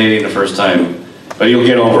intimidating the first time, but you'll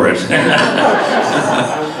get over it.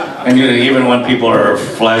 And even when people are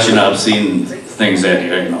flashing obscene things at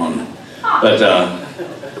you, you know. But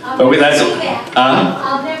that's.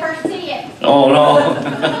 I'll never see it. Oh no.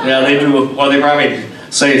 Yeah, they do. Well, they probably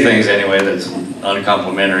say things anyway that's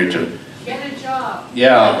uncomplimentary to. Get a job.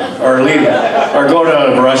 Yeah, or leave, or go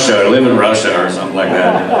to Russia, or live in Russia, or something like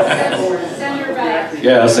that. Send her back.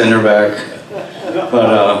 Yeah, send her back.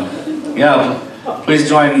 But yeah, please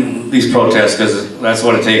join these protests because that's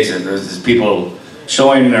what it takes. There's people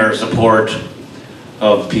showing their support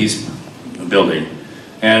of peace building.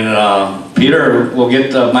 And Peter will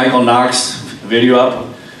get Michael Knox video up.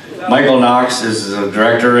 Michael Knox is the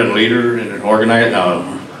director and leader and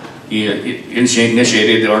organizer. He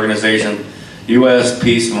initiated the organization U.S.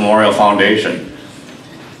 Peace Memorial Foundation.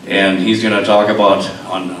 And he's going to talk about,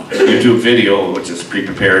 on a YouTube video, which is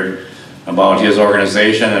pre-prepared, about his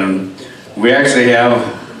organization. And we actually have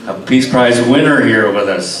a Peace Prize winner here with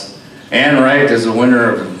us. Ann Wright is the winner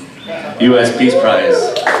of U.S. Peace Prize.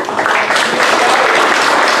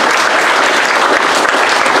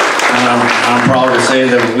 And I'm proud to say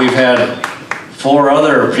that we've had 4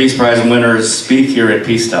 other Peace Prize winners speak here at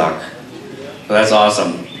PeaceStock. So that's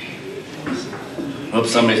awesome. Oops,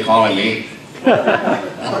 somebody's calling me.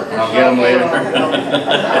 I'll get them later.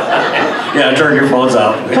 Yeah, turn your phones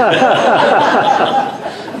off.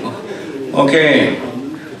 Okay.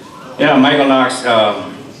 Yeah, Michael Knox,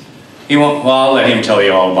 he won't, well, I'll let him tell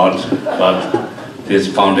you all about his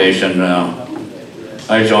foundation.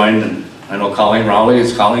 I joined, I know Colleen Rowley,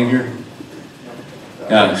 is Colleen here?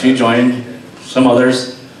 Yeah, she joined, some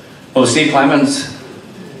others. Oh, Steve Clemens,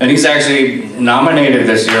 and he's actually nominated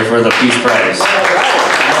this year for the Peace Prize.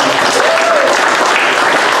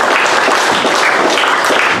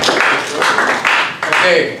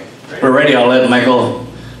 Okay, we're ready. I'll let Michael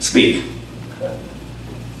speak.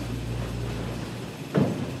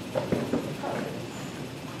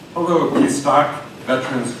 Hello, PeaceStock,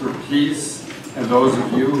 Veterans for Peace, and those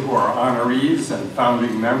of you who are honorees and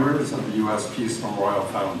founding members of the U.S. Peace Memorial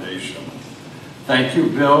Foundation. Thank you,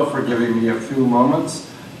 Bill, for giving me a few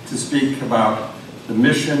moments to speak about the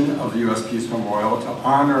mission of the U.S. Peace Memorial to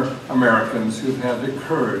honor Americans who've had the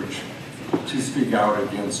courage to speak out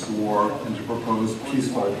against war and to propose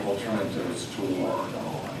peaceful alternatives to war.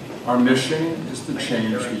 Our mission is to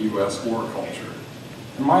change the U.S. war culture.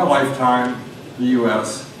 In my lifetime, the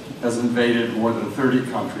U.S. has invaded more than 30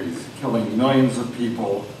 countries, killing millions of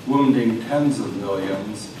people, wounding tens of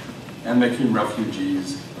millions, and making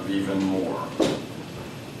refugees of even more.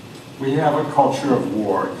 We have a culture of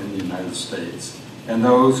war in the United States, and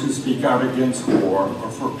those who speak out against war or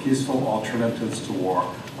for peaceful alternatives to war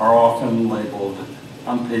are often labeled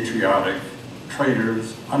unpatriotic,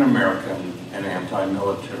 traitors, un-American, and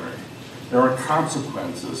anti-military. There are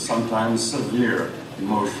consequences, sometimes severe,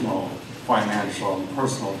 emotional, financial, and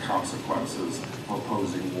personal consequences of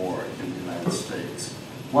opposing war in the United States.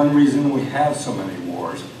 One reason we have so many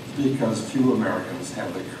wars is because few Americans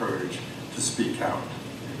have the courage to speak out.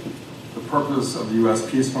 The purpose of the U.S.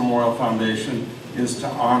 Peace Memorial Foundation is to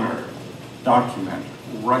honor, document,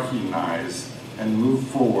 recognize, and move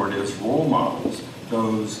forward as role models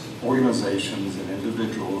those organizations and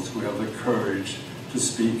individuals who have the courage to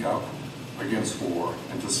speak up against war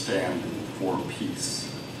and to stand for peace.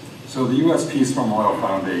 So the U.S. Peace Memorial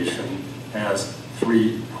Foundation has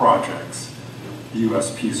 3 projects: the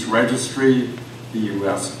U.S. Peace Registry, the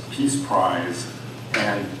U.S. Peace Prize,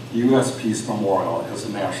 and the U.S. Peace Memorial as a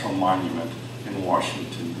national monument in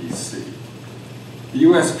Washington, D.C. The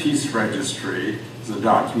U.S. Peace Registry is a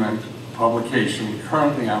document, publication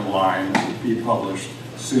currently online, will be published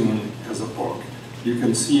soon as a book. You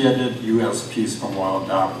can see it at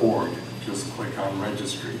uspeacememorial.org. Just click on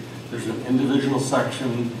registry. There's an individual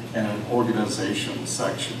section and an organization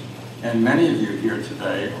section. And many of you here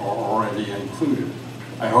today are already included.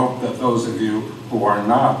 I hope that those of you who are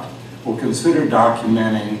not will consider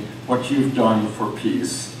documenting what you've done for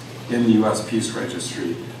peace in the U.S. Peace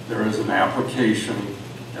Registry. There is an application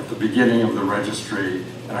at the beginning of the registry,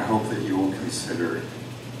 and I hope that you will consider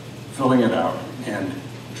filling it out and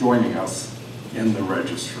joining us in the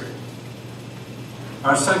registry.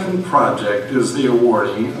 Our second project is the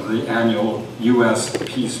awarding of the annual U.S.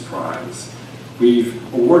 Peace Prize. We've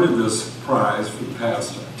awarded this prize for the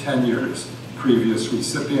past 10 years. Previous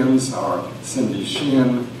recipients are Cindy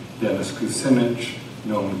Sheehan, Dennis Kucinich,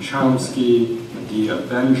 Noam Chomsky, Medea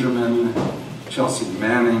Benjamin, Chelsea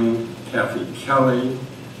Manning, Kathy Kelly,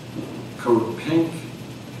 Code Pink,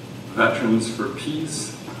 Veterans for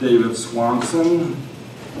Peace, David Swanson,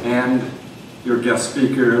 and your guest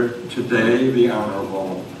speaker today, the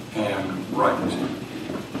Honorable Ann Wright.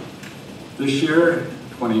 This year,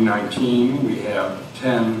 2019, we have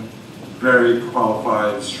 10 very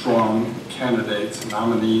qualified, strong candidates,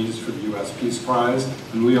 nominees for the U.S. Peace Prize,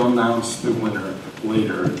 and we'll announce the winner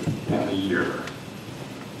later in the year.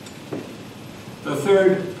 The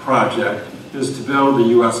third project is to build the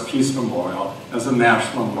U.S. Peace Memorial as a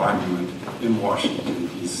national monument in Washington,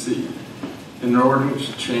 D.C. In order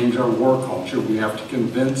to change our war culture, we have to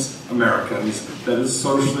convince Americans that it's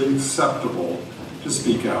socially acceptable to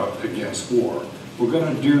speak out against war. We're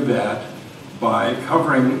going to do that by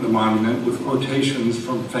covering the monument with quotations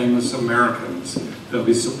from famous Americans. They'll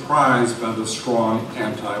be surprised by the strong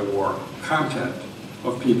anti-war content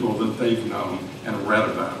of people that they've known and read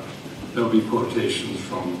about. There'll be quotations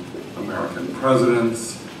from American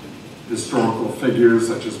presidents, historical figures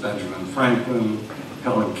such as Benjamin Franklin,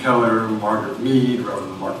 Helen Keller, Margaret Mead,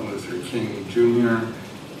 Reverend Martin Luther King Jr.,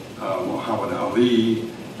 Muhammad Ali,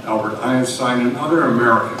 Albert Einstein, and other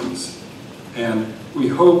Americans. And we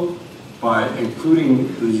hope by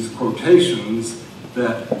including these quotations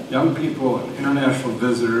that young people and international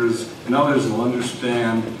visitors and others will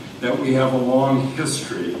understand that we have a long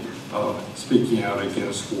history of speaking out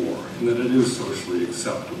against war and that it is socially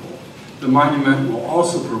acceptable. The monument will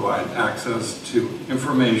also provide access to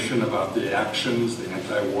information about the actions, the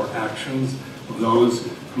anti-war actions of those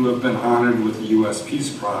who have been honored with the U.S.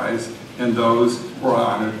 Peace Prize and those who are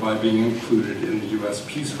honored by being included in the U.S.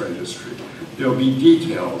 Peace Registry. There will be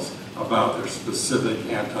details about their specific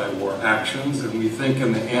anti-war actions, and we think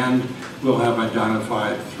in the end we'll have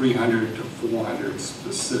identified 300 to 400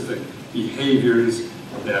 specific behaviors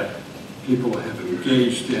that people have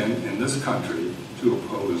engaged in this country to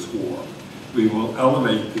oppose war. We will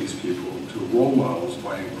elevate these people to role models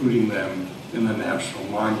by including them in the national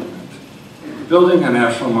monument. Building a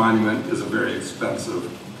national monument is a very expensive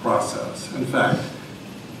process. In fact,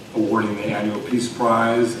 awarding the annual Peace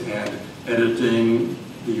Prize and editing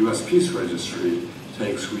the U.S. Peace Registry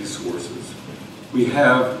takes resources. We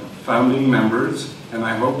have founding members, and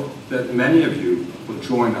I hope that many of you will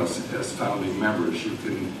join us as founding members. You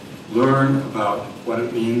can learn about what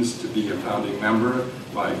it means to be a founding member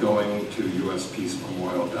by going to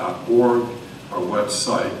uspeacememorial.org, our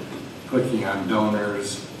website, clicking on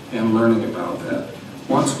donors, and learning about that.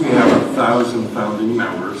 Once we have 1,000 founding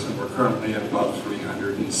members, and we're currently at about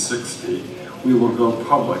 360, we will go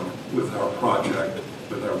public with our project,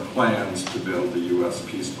 with our plans to build the U.S.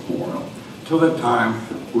 Peace Memorial. Till that time,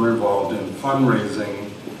 we're involved in fundraising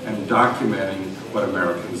and documenting what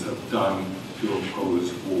Americans have done to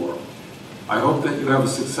oppose war. I hope that you have a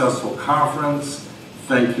successful conference.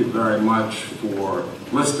 Thank you very much for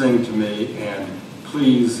listening to me, and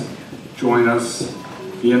please join us,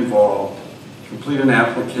 be involved, complete an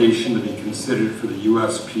application to be considered for the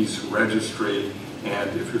U.S. Peace Registry,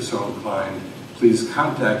 and if you're so inclined, please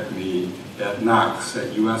contact me at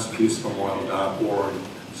knox@uspeacememorial.org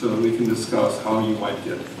so that we can discuss how you might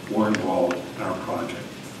get more involved in our project.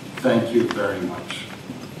 Thank you very much.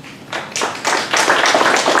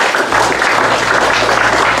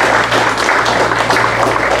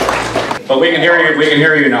 But we can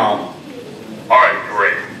hear you now. All right,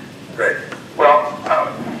 great. Well,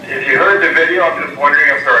 if you heard the video, I'm just wondering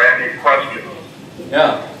if there are any questions.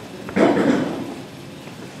 Yeah.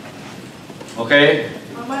 Okay.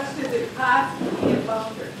 How much does it cost to be a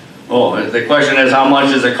founder? Oh, the question is, how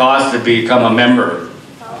much does it cost to become a member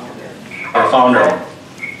or founder?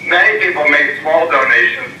 Many people make small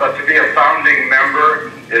donations, but to be a founding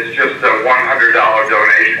member is just a $100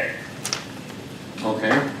 donation.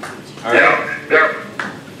 Okay. All right.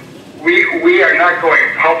 We are not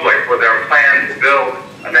going public with our plan to build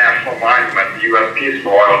a national monument, the U.S. Peace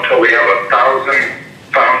Memorial, until we have 1,000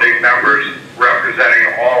 founding members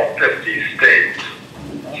representing all 50 states.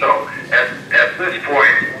 So at this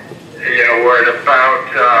point, we're at about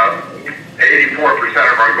 84%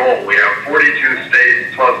 of our goal. We have 42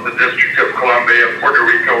 states plus the District of Columbia, Puerto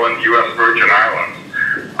Rico, and the U.S. Virgin Islands.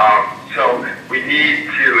 So we need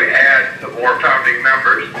to add some more founding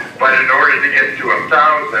members, but in order to get to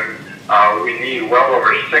 1,000, we need well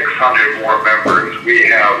over 600 more members. We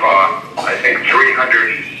have, I think,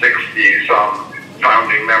 360-some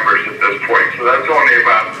founding members at this point. So that's only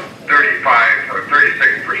about 35 or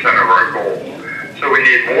 36% of our goal. So we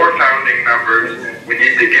need more founding members. We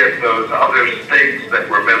need to get those other states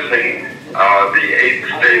that we're missing, the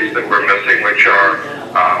 8 states that we're missing, which are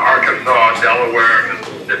Arkansas, Delaware,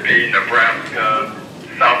 Mississippi, Nebraska,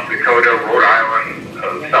 South Dakota, Rhode Island,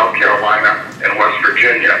 South Carolina, and West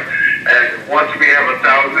Virginia. And once we have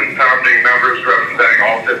 1,000 founding members representing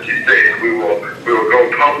all 50 states, we will go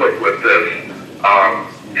public with this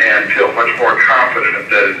and feel much more confident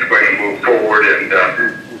that it's going to move forward and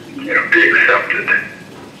be accepted.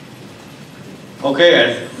 Okay, I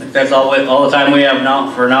think that's all the time we have now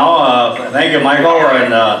for now. Thank you, Michael. All right.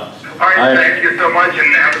 And all right, thank you so much,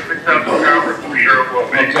 and have a successful conference. I'm sure it will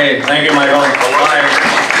be. Okay, thank you, Michael. Bye.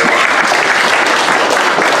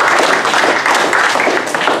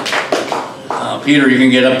 Peter, you can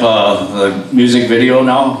get up the music video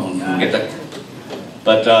now. Get that.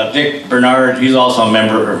 But Dick Bernard, he's also a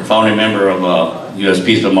member, founding member of U.S.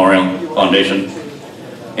 Peace Memorial Foundation,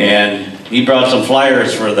 and he brought some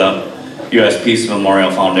flyers for the U.S. Peace Memorial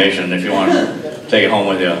Foundation. If you want to take it home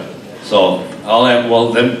with you, so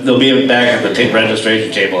they'll be back at the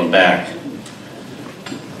registration table and back.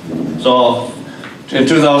 So in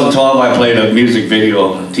 2012, I played a music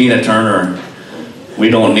video, Tina Turner, "We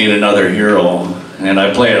Don't Need Another Hero," and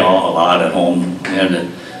I play it a lot at home,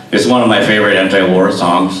 and it's one of my favorite anti-war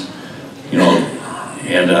songs, you know.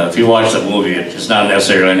 And if you watch the movie, it's not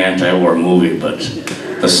necessarily an anti-war movie, but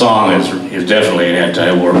the song is definitely an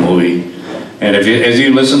anti-war movie. And as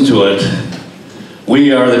you listen to it,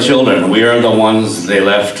 we are the children, we are the ones they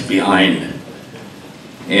left behind.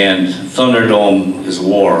 And Thunderdome is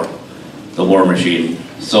war, the war machine.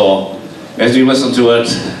 So as you listen to it,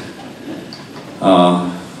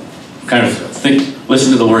 kind of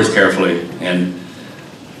listen to the words carefully, and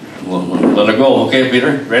we'll let it go. Okay,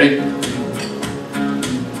 Peter, ready?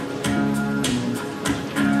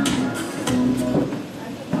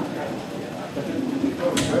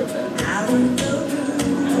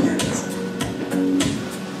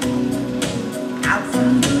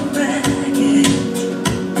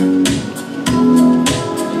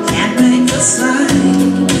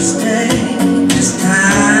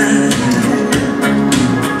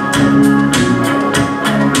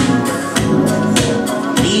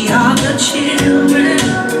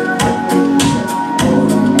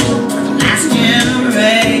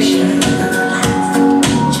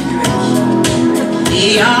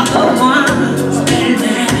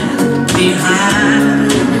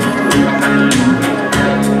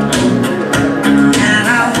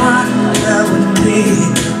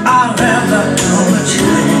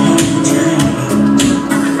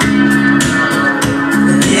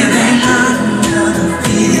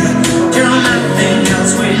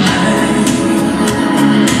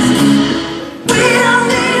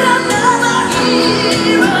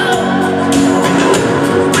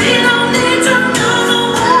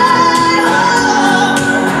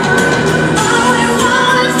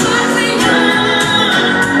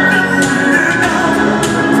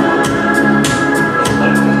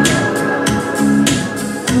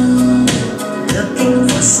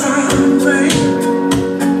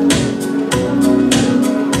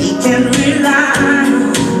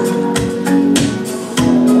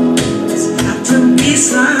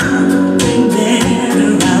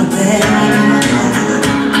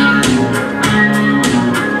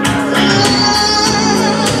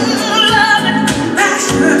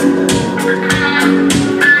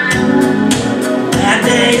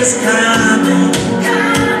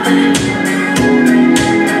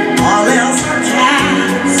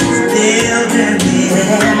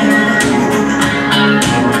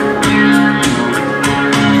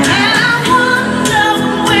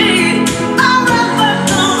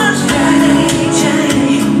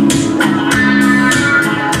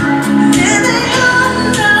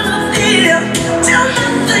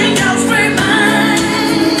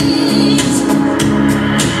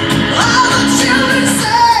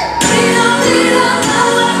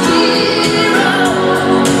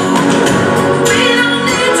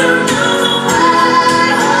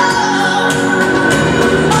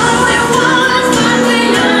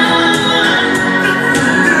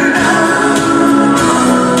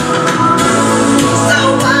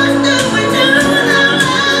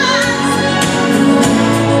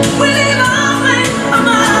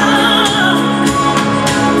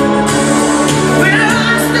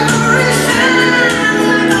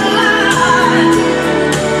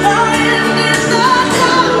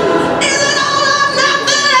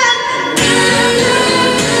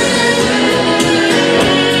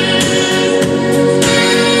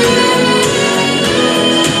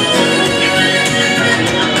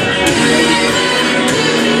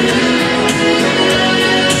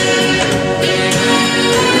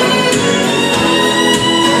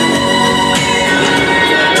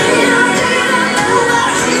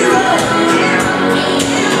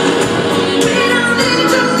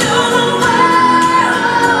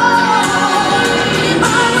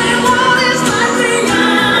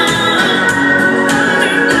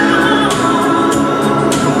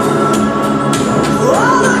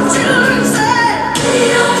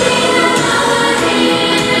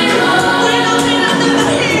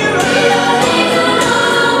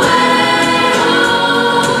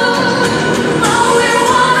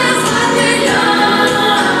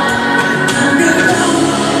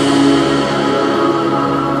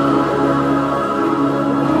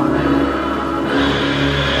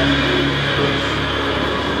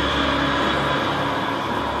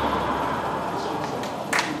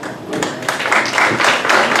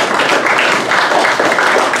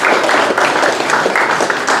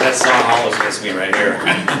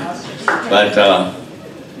 But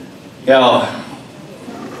yeah,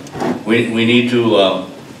 we need to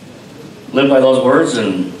live by those words,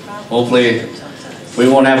 and hopefully we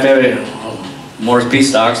won't have to have more peace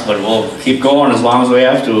stocks, but we'll keep going as long as we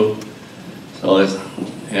have to. So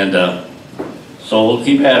so we'll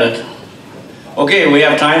keep at it. Okay, we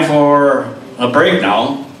have time for a break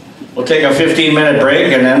now. We'll take a 15-minute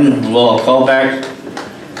break and then we'll call back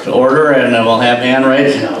to order and then we'll have Ann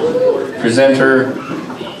Wright present her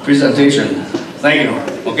presentation. Thank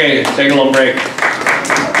you. Okay, take a little break.